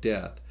shadow of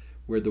death,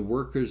 where the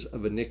workers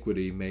of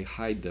iniquity may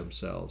hide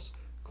themselves."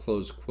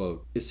 Close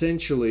quote.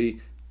 Essentially,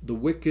 the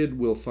wicked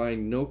will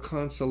find no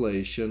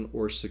consolation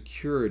or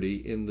security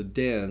in the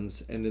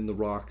dens and in the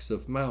rocks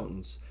of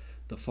mountains.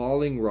 The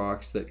falling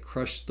rocks that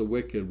crush the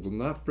wicked will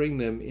not bring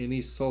them any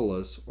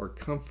solace or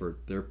comfort.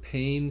 Their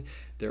pain,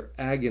 their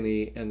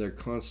agony, and their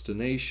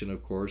consternation,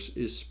 of course,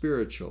 is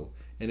spiritual,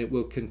 and it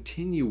will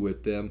continue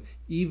with them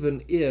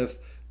even if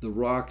the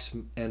rocks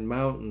and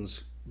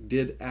mountains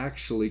did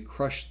actually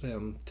crush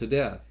them to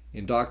death.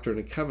 In Doctrine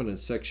and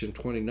Covenants, section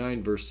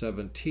 29, verse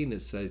 17,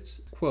 it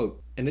says,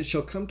 quote, "And it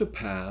shall come to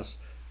pass,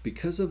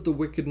 because of the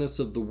wickedness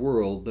of the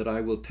world, that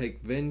I will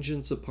take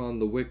vengeance upon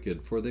the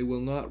wicked, for they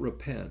will not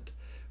repent.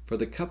 For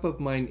the cup of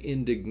mine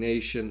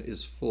indignation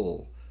is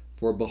full.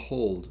 For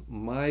behold,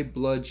 my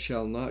blood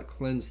shall not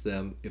cleanse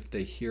them if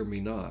they hear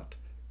me not."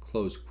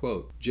 Close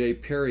quote. J.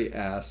 Perry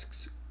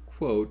asks,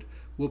 quote,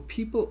 "Will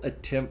people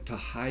attempt to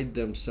hide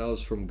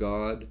themselves from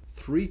God?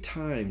 3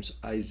 times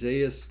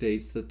Isaiah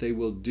states that they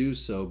will do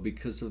so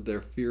because of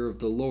their fear of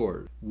the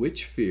Lord,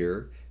 which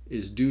fear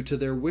is due to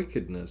their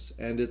wickedness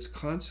and its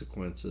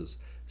consequences.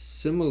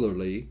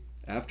 Similarly,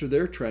 after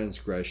their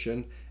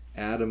transgression,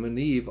 Adam and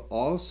Eve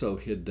also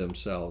hid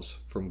themselves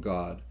from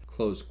God."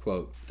 Close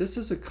quote. This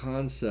is a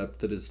concept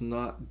that is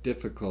not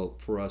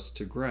difficult for us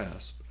to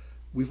grasp.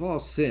 We've all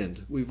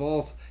sinned. We've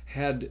all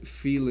had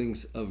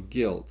feelings of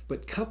guilt.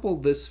 But couple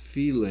this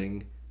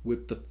feeling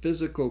with the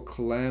physical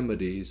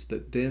calamities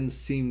that then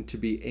seem to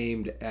be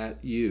aimed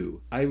at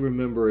you. I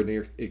remember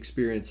an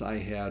experience I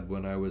had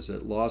when I was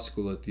at law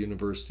school at the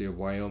University of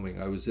Wyoming.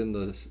 I was in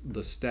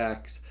the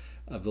stacks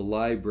of the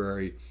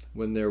library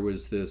when there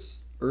was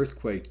this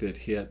earthquake that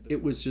hit.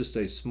 It was just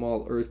a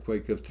small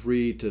earthquake of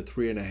 3 to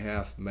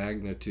 3.5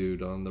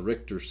 magnitude on the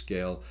Richter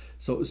scale,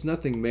 so it was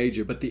nothing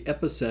major, but the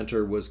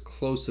epicenter was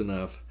close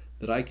enough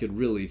that I could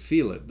really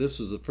feel it. This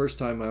was the first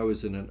time I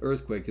was in an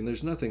earthquake, and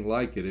there's nothing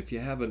like it. If you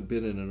haven't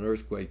been in an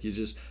earthquake, you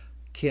just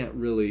can't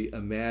really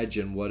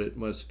imagine what it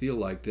must feel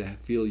like to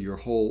feel your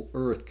whole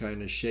earth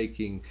kind of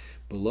shaking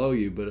below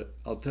you. But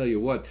I'll tell you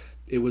what,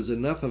 it was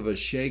enough of a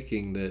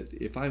shaking that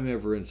if I'm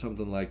ever in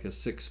something like a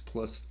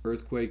 6+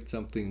 earthquake,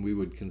 something we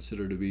would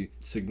consider to be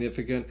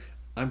significant,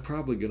 I'm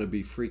probably going to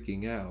be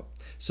freaking out.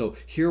 So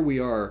here we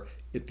are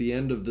at the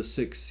end of the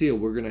 6th seal.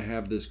 We're going to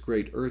have this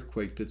great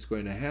earthquake that's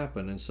going to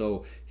happen. And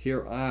so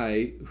here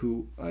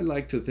who I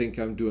like to think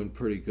I'm doing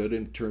pretty good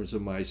in terms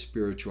of my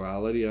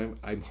spirituality.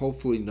 I'm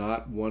hopefully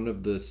not one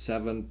of the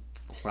 7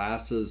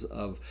 classes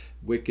of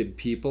wicked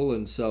people,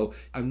 and so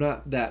I'm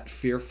not that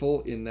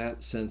fearful in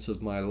that sense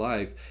of my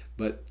life.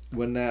 But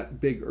when that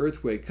big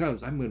earthquake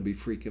comes, I'm going to be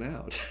freaking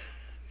out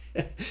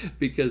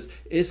because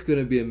it's going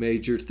to be a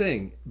major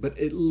thing. But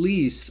at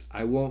least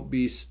I won't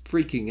be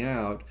freaking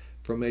out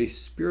from a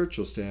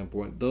spiritual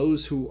standpoint.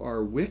 Those who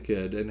are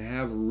wicked and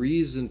have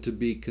reason to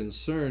be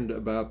concerned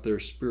about their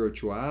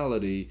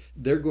spirituality,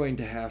 they're going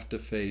to have to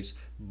face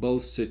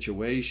both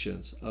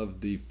situations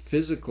of the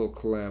physical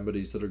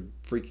calamities that are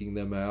freaking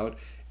them out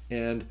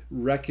and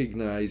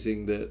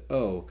recognizing that,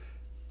 oh,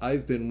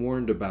 I've been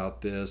warned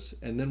about this,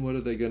 and then what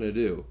are they going to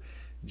do?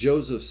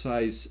 Joseph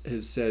Seiss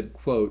has said,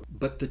 quote,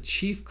 "But the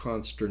chief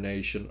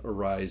consternation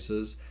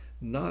arises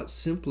not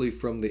simply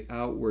from the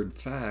outward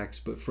facts,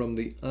 but from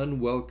the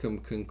unwelcome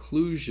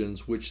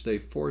conclusions which they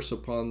force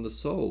upon the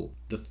soul.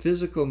 The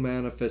physical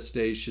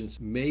manifestations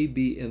may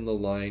be in the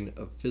line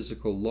of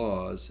physical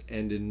laws,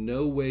 and in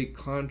no way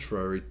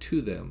contrary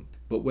to them.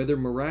 But whether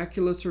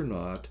miraculous or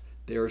not,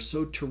 they are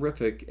so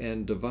terrific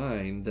and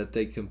divine that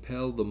they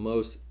compel the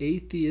most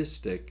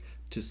atheistic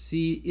to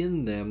see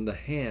in them the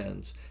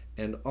hands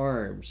and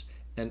arms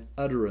and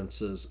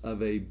utterances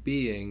of a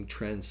being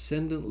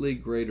transcendently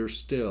greater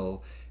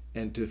still,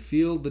 and to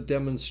feel the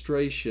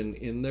demonstration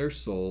in their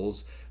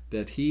souls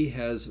that he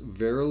has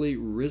verily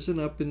risen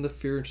up in the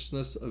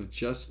fierceness of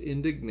just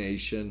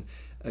indignation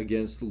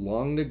against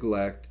long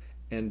neglect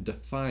and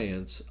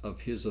defiance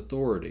of his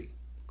authority."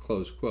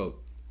 Close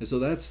quote. And so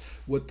that's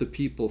what the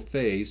people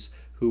face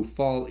who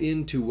fall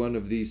into one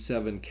of these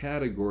 7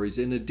 categories,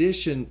 in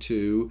addition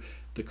to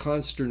the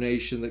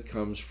consternation that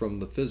comes from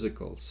the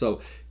physical. So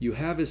you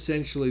have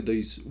essentially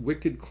these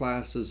wicked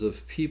classes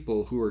of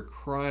people who are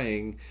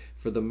crying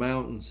for the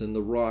mountains and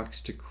the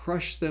rocks to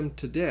crush them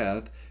to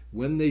death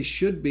when they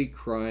should be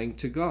crying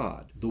to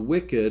God. The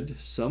wicked,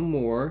 some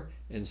more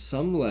and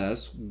some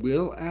less,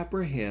 will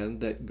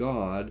apprehend that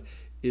God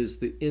is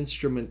the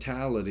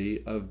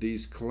instrumentality of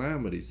these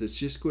calamities. It's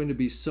just going to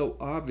be so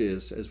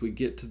obvious as we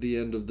get to the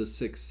end of the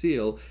 6th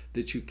seal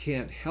that you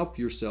can't help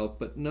yourself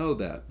but know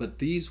that. But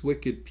these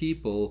wicked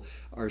people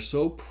are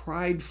so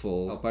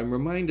prideful. I'm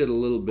reminded a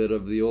little bit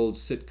of the old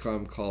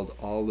sitcom called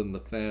All in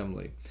the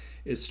Family.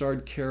 It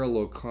starred Carol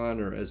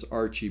O'Connor as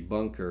Archie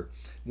Bunker.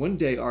 One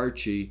day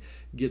Archie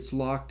gets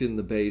locked in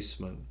the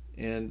basement,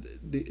 and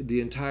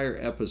the entire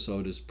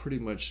episode is pretty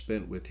much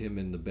spent with him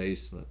in the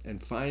basement.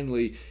 And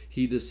finally,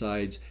 he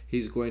decides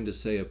he's going to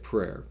say a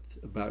prayer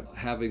about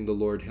having the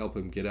Lord help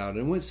him get out.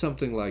 And it went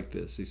something like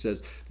this. He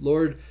says,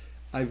 "Lord,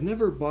 I've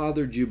never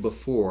bothered you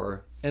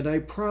before, and I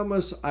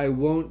promise I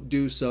won't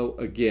do so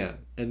again.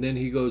 And then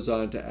he goes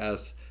on to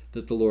ask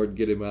that the Lord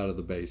get him out of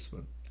the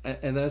basement.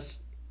 And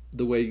that's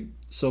the way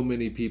so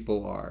many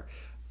people are.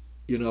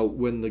 You know,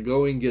 when the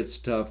going gets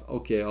tough,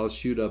 okay, I'll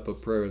shoot up a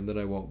prayer and then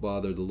I won't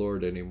bother the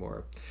Lord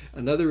anymore.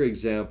 Another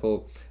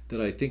example that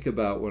I think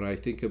about when I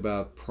think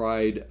about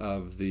pride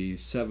of the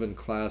 7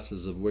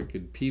 classes of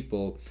wicked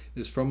people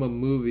is from a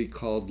movie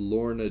called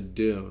Lorna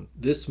Doone.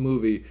 This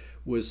movie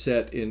was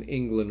set in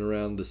England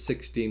around the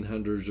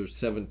 1600s or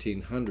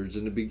 1700s,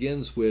 and it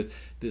begins with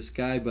this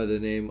guy by the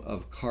name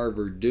of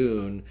Carver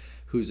Doone,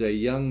 who's a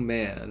young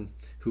man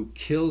who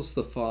kills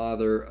the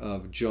father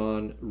of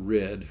John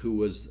Ridd, who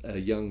was a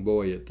young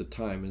boy at the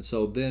time. And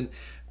so then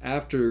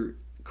after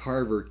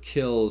Carver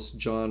kills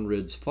John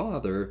Ridd's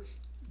father,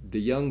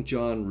 the young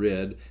John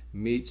Ridd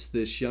meets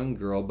this young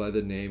girl by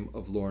the name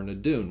of Lorna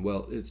Doone.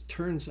 Well, it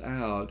turns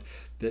out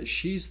that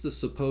she's the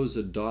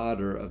supposed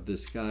daughter of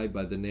this guy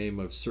by the name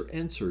of Sir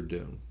Ensor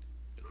Doone,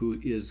 who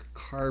is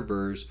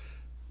Carver's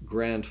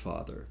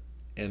grandfather.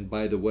 And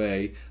by the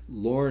way,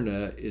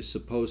 Lorna is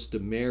supposed to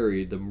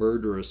marry the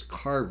murderous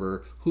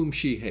Carver, whom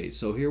she hates.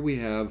 So here we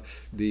have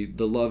the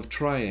love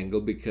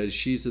triangle, because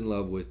she's in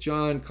love with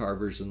John,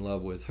 Carver's in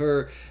love with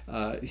her,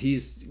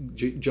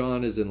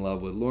 John is in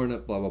love with Lorna,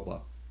 blah, blah,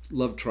 blah.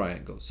 Love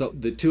triangle. So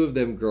the two of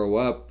them grow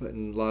up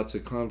and lots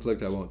of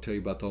conflict. I won't tell you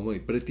about the whole movie.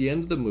 But at the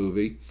end of the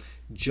movie,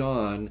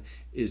 John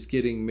is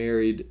getting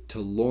married to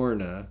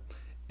Lorna,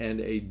 and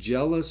a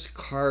jealous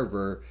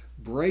Carver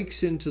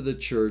breaks into the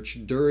church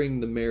during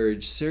the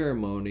marriage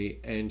ceremony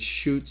and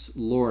shoots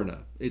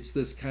Lorna. It's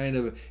this kind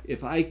of,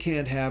 if I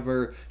can't have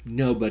her,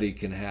 nobody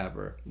can have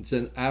her. And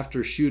then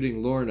after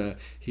shooting Lorna,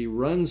 he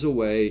runs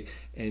away,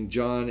 and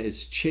John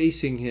is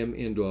chasing him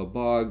into a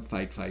bog,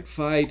 fight, fight,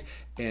 fight,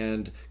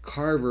 and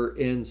Carver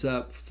ends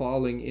up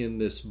falling in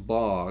this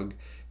bog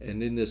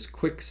and in this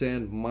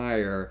quicksand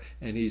mire,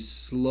 and he's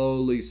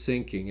slowly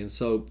sinking. And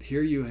so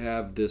here you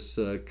have this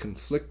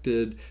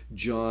conflicted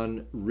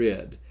John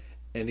Ridd.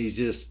 And he's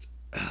just,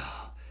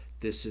 oh,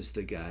 this is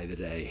the guy that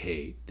I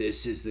hate.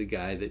 This is the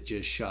guy that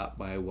just shot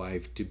my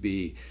wife to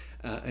be.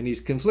 And he's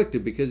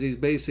conflicted because he's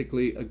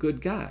basically a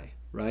good guy,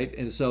 right?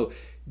 And so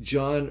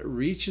John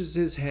reaches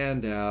his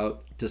hand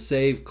out to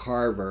save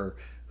Carver,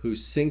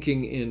 who's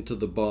sinking into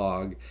the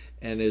bog.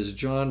 And as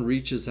John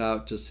reaches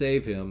out to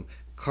save him,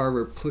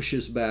 Carver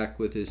pushes back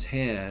with his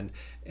hand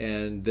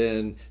and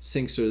then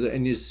sinks to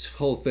and his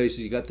whole face,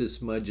 you got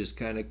this mud just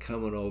kind of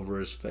coming over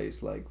his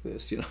face like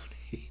this, you know.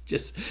 He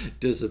just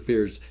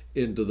disappears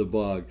into the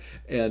bog.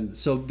 And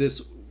so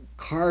this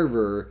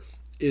Carver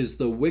is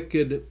the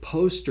wicked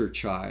poster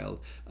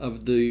child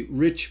of the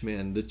rich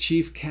men, the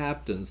chief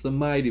captains, the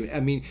mighty men. I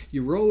mean,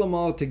 you roll them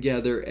all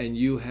together and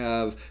you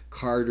have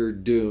Carver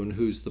Doone,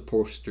 who's the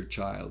poster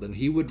child. And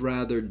he would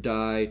rather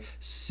die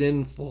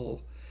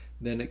sinful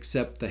than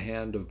accept the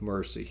hand of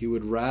mercy. He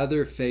would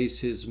rather face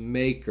his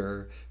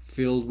maker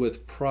filled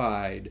with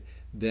pride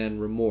than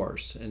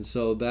remorse. And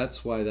so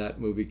that's why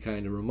that movie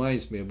kind of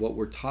reminds me of what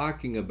we're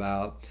talking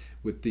about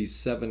with these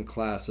 7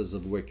 classes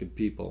of wicked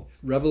people.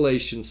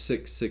 Revelation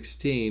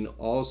 6:16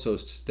 also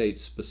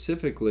states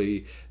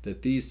specifically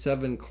that these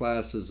 7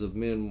 classes of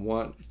men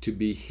want to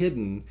be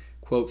hidden,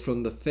 quote,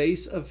 from the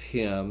face of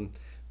him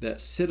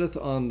that sitteth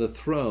on the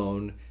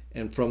throne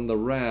and from the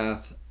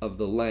wrath of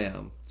the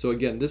Lamb. So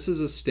again, this is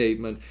a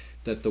statement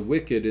that the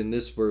wicked in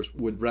this verse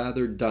would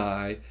rather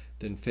die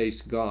than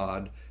face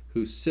God,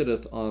 who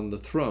sitteth on the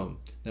throne.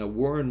 Now,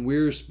 Warren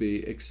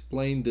Wiersbe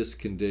explained this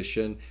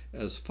condition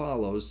as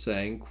follows,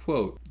 saying,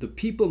 quote, the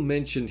people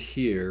mentioned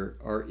here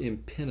are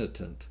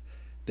impenitent.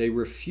 They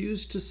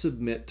refuse to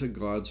submit to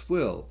God's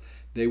will.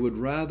 They would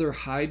rather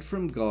hide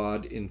from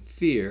God in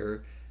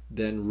fear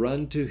than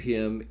run to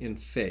him in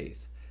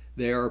faith.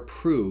 They are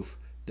proof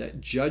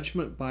that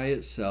judgment by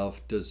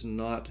itself does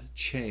not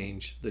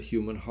change the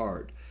human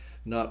heart.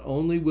 Not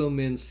only will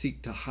men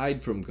seek to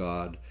hide from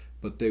God,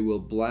 but they will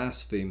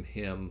blaspheme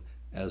him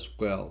as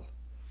well.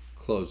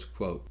 Close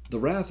quote. The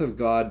wrath of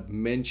God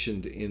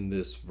mentioned in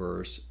this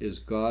verse is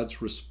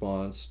God's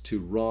response to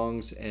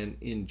wrongs and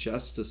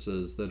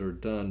injustices that are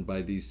done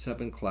by these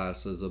 7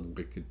 classes of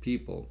wicked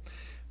people.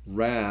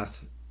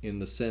 Wrath, in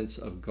the sense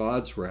of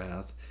God's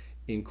wrath,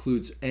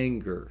 includes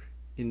anger,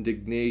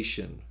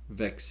 indignation,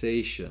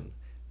 vexation,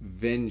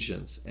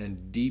 vengeance,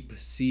 and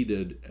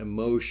deep-seated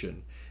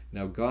emotion.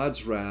 Now,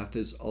 God's wrath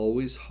is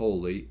always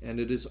holy, and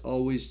it is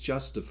always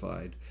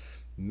justified.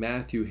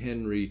 Matthew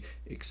Henry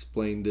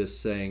explained this,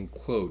 saying,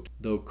 quote,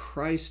 though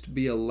Christ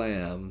be a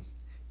lamb,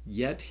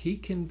 yet he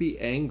can be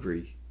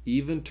angry,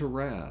 even to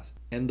wrath.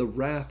 And the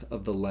wrath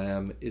of the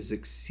Lamb is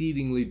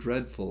exceedingly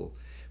dreadful.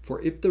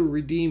 For if the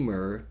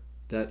Redeemer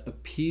that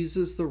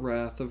appeases the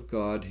wrath of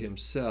God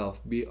himself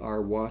be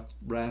our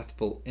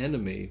wrathful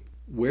enemy,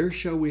 where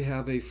shall we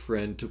have a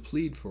friend to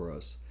plead for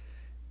us?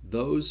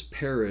 Those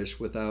perish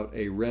without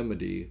a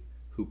remedy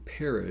who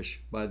perish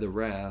by the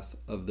wrath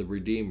of the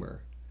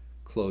Redeemer.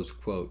 Close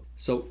quote.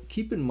 So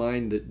keep in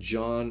mind that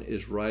John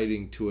is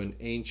writing to an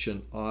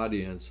ancient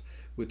audience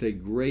with a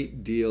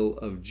great deal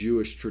of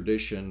Jewish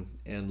tradition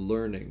and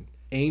learning.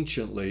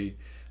 Anciently,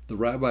 the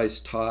rabbis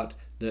taught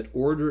that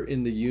order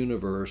in the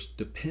universe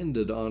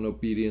depended on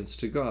obedience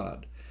to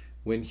God.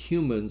 When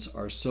humans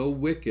are so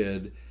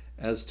wicked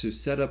as to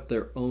set up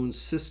their own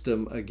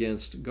system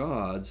against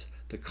God's,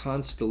 the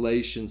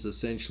constellations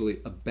essentially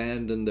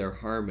abandon their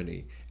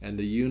harmony, and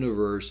the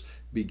universe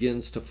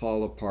begins to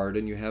fall apart,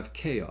 and you have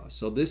chaos.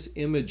 So this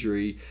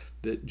imagery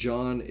that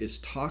John is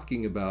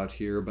talking about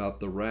here, about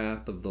the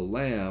wrath of the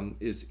Lamb,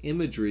 is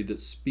imagery that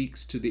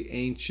speaks to the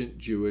ancient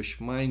Jewish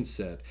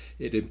mindset.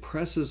 It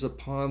impresses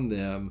upon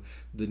them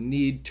the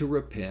need to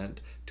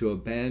repent, to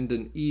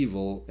abandon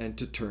evil, and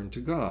to turn to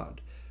God.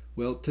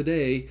 Well,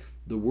 today,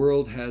 the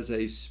world has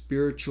a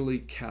spiritually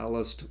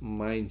calloused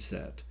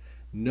mindset.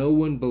 No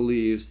one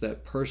believes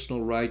that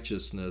personal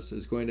righteousness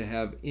is going to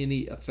have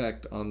any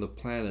effect on the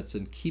planets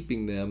and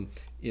keeping them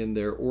in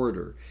their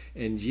order.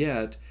 And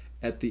yet,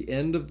 at the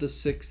end of the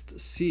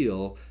sixth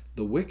seal,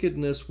 the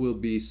wickedness will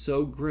be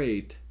so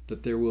great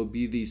that there will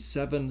be these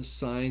 7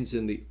 signs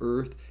in the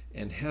earth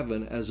and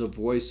heaven as a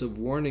voice of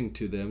warning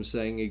to them,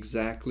 saying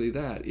exactly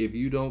that. If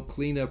you don't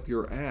clean up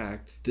your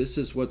act, this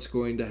is what's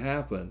going to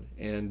happen,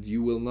 and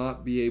you will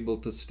not be able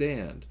to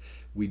stand.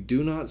 We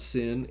do not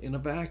sin in a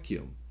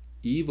vacuum.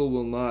 Evil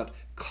will not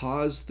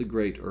cause the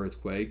great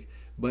earthquake,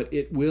 but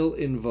it will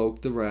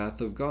invoke the wrath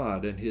of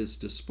God and his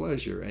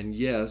displeasure. And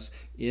yes,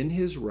 in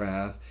his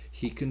wrath,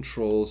 he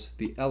controls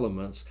the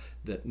elements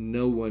that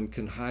no one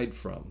can hide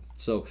from.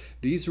 So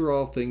these are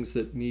all things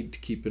that need to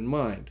keep in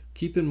mind.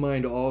 Keep in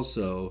mind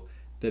also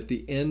that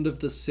the end of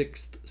the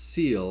 6th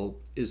seal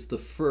is the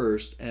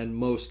first and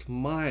most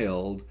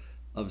mild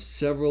of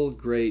several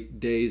great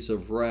days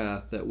of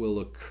wrath that will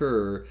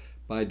occur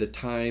by the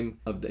time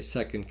of the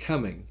second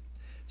coming.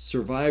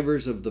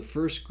 Survivors of the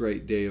first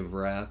great day of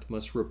wrath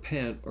must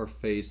repent or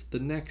face the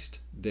next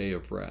day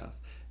of wrath.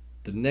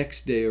 The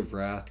next day of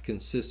wrath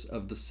consists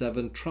of the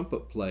 7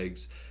 trumpet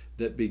plagues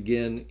that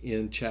begin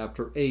in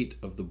chapter 8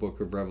 of the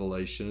book of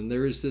Revelation. And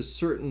there is this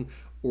certain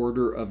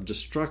order of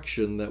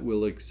destruction that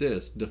will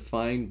exist,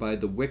 defined by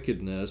the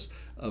wickedness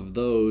of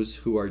those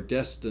who are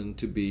destined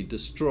to be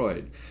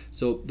destroyed.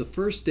 So the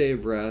first day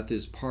of wrath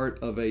is part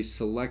of a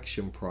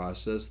selection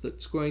process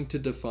that's going to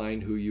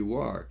define who you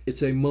are.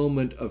 It's a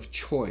moment of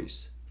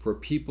choice for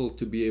people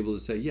to be able to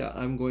say, yeah,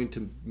 I'm going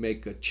to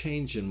make a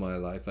change in my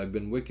life. I've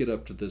been wicked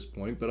up to this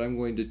point, but I'm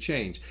going to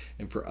change.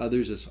 And for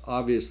others, it's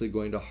obviously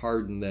going to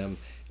harden them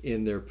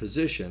in their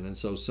position. And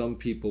so some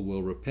people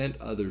will repent,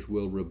 others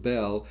will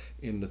rebel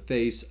in the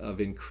face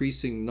of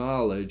increasing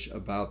knowledge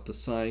about the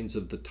signs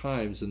of the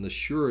times and the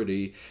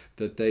surety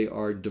that they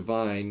are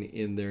divine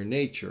in their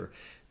nature.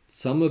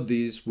 Some of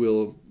these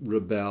will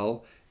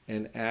rebel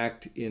and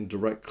act in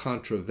direct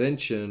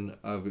contravention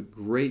of a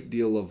great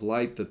deal of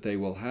light that they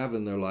will have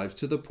in their lives,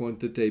 to the point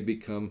that they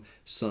become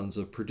sons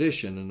of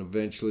perdition. And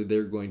eventually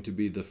they're going to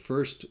be the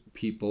first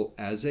people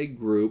as a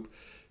group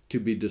to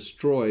be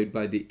destroyed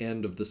by the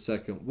end of the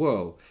second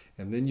woe.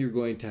 And then you're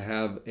going to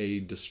have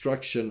a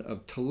destruction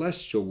of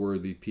telestial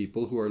worthy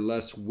people who are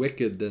less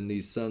wicked than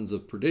these sons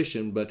of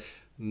perdition, but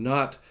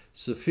not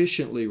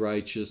sufficiently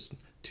righteous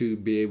to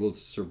be able to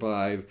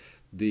survive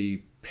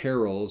the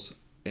perils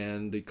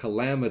and the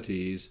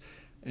calamities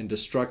and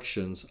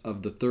destructions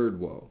of the third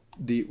woe.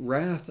 The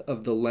wrath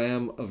of the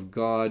Lamb of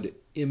God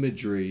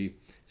imagery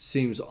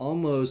seems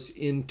almost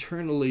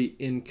internally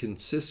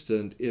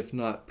inconsistent, if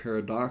not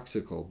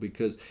paradoxical,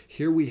 because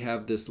here we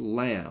have this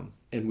lamb,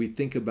 and we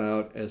think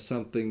about as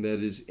something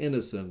that is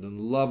innocent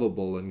and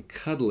lovable and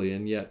cuddly,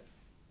 and yet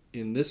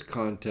in this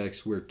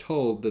context we're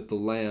told that the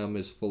lamb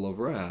is full of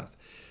wrath.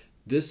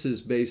 This is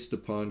based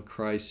upon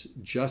Christ's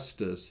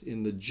justice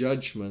in the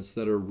judgments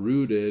that are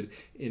rooted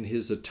in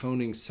his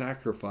atoning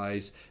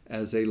sacrifice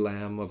as a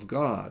Lamb of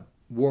God.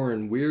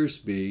 Warren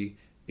Wiersbe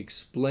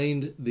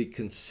explained the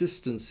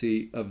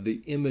consistency of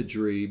the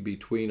imagery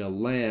between a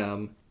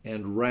lamb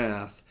and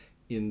wrath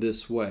in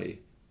this way.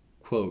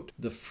 Quote,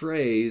 "The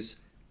phrase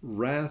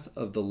wrath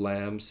of the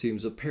lamb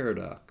seems a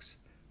paradox.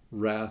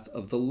 Wrath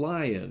of the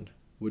lion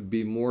would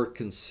be more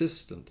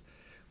consistent.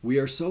 We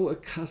are so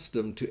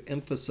accustomed to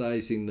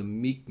emphasizing the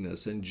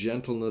meekness and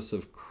gentleness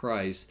of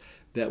Christ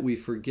that we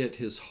forget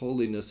his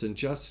holiness and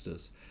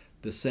justice.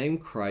 The same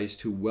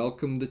Christ who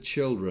welcomed the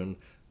children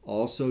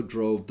also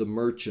drove the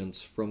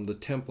merchants from the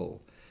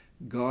temple.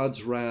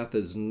 God's wrath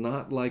is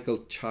not like a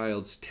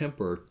child's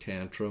temper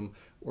tantrum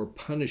or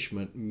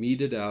punishment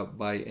meted out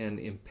by an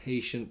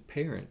impatient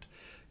parent.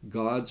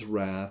 God's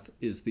wrath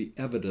is the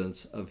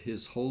evidence of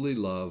his holy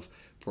love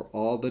for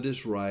all that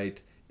is right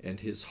and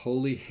his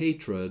holy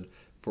hatred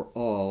for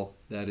all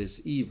that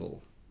is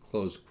evil."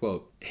 Close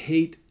quote.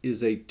 Hate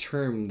is a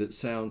term that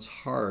sounds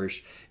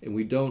harsh, and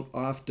we don't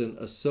often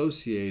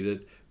associate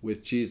it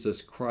with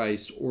Jesus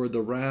Christ or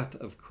the wrath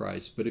of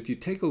Christ. But if you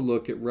take a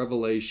look at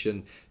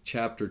Revelation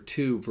chapter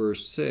 2,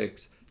 verse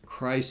 6,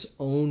 Christ's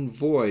own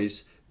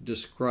voice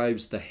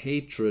describes the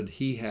hatred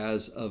he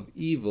has of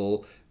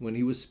evil when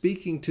he was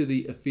speaking to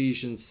the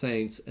Ephesian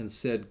saints and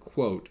said,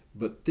 quote,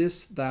 "But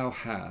this thou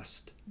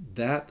hast,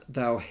 that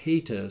thou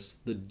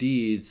hatest the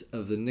deeds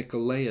of the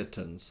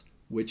Nicolaitans,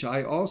 which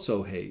I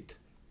also hate."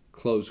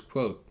 Close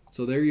quote.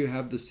 So there you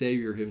have the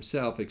Savior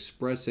himself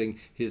expressing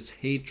his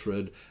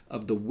hatred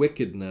of the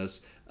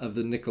wickedness of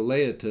the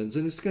Nicolaitans,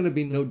 and it's going to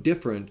be no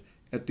different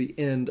at the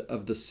end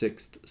of the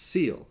sixth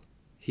seal.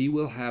 He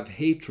will have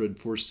hatred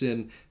for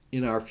sin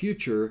in our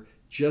future,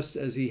 just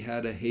as he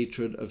had a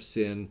hatred of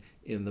sin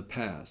in the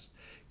past.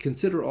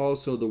 Consider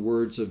also the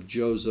words of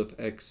Joseph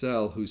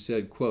Excel, who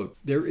said, quote,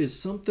 "There is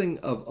something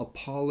of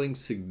appalling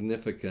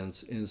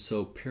significance in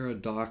so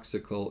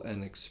paradoxical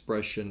an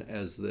expression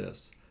as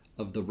this,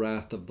 of the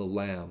wrath of the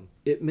Lamb.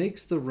 It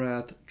makes the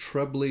wrath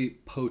trebly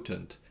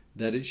potent,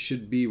 that it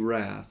should be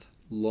wrath,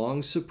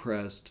 long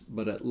suppressed,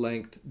 but at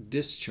length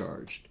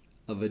discharged,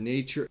 of a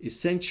nature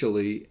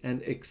essentially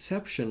and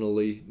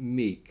exceptionally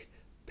meek,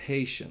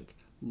 patient,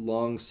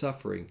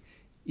 long-suffering,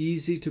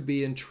 easy to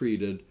be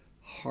entreated,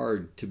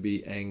 hard to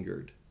be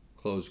angered."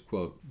 Close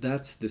quote.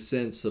 That's the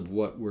sense of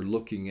what we're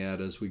looking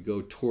at as we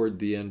go toward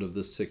the end of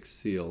the sixth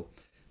seal.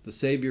 The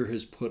Savior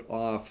has put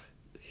off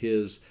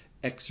his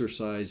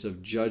exercise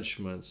of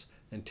judgments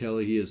until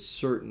he is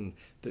certain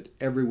that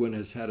everyone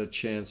has had a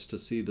chance to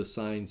see the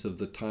signs of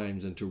the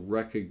times and to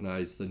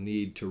recognize the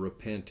need to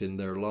repent in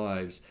their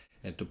lives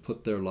and to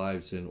put their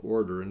lives in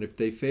order. And if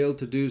they fail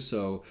to do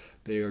so,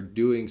 they are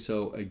doing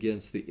so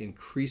against the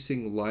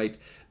increasing light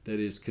that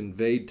is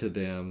conveyed to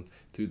them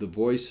through the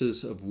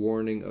voices of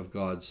warning of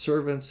God's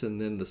servants,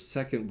 and then the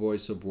second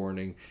voice of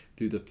warning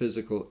through the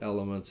physical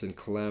elements and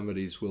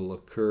calamities will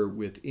occur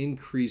with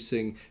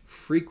increasing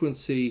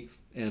frequency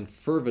and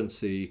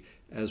fervency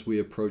as we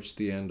approach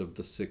the end of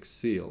the sixth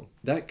seal.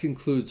 That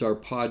concludes our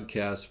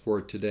podcast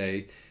for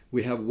today.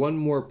 We have one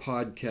more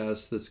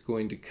podcast that's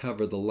going to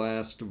cover the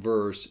last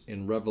verse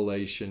in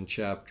Revelation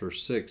chapter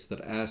 6 that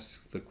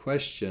asks the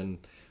question,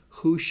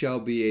 who shall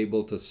be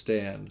able to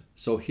stand?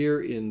 So here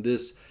in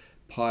this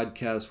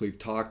podcast, we've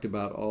talked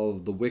about all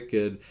of the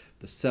wicked,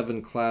 the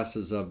 7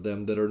 classes of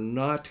them that are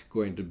not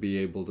going to be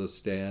able to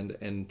stand.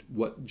 And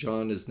what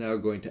John is now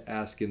going to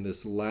ask in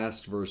this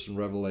last verse in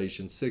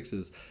Revelation 6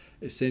 is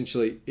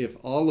essentially, if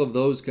all of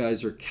those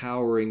guys are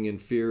cowering in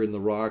fear in the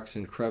rocks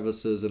and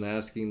crevices and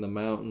asking the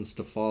mountains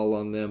to fall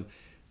on them,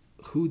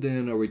 who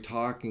then are we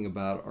talking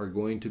about are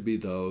going to be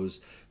those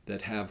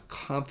that have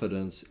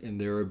confidence in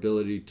their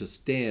ability to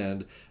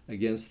stand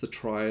against the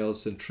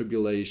trials and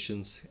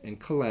tribulations and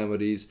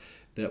calamities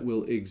that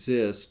will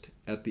exist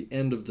at the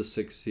end of the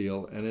sixth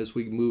seal, and as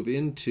we move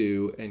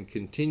into and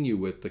continue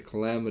with the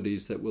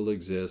calamities that will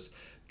exist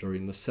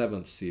during the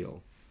seventh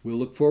seal. We'll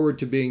look forward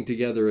to being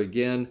together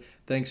again.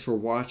 Thanks for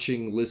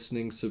watching,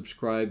 listening,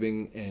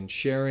 subscribing, and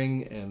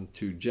sharing, and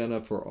to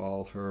Jenna for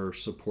all her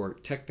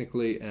support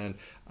technically. And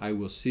I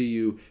will see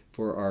you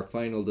for our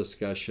final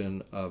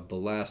discussion of the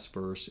last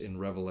verse in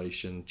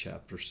Revelation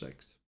chapter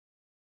 6.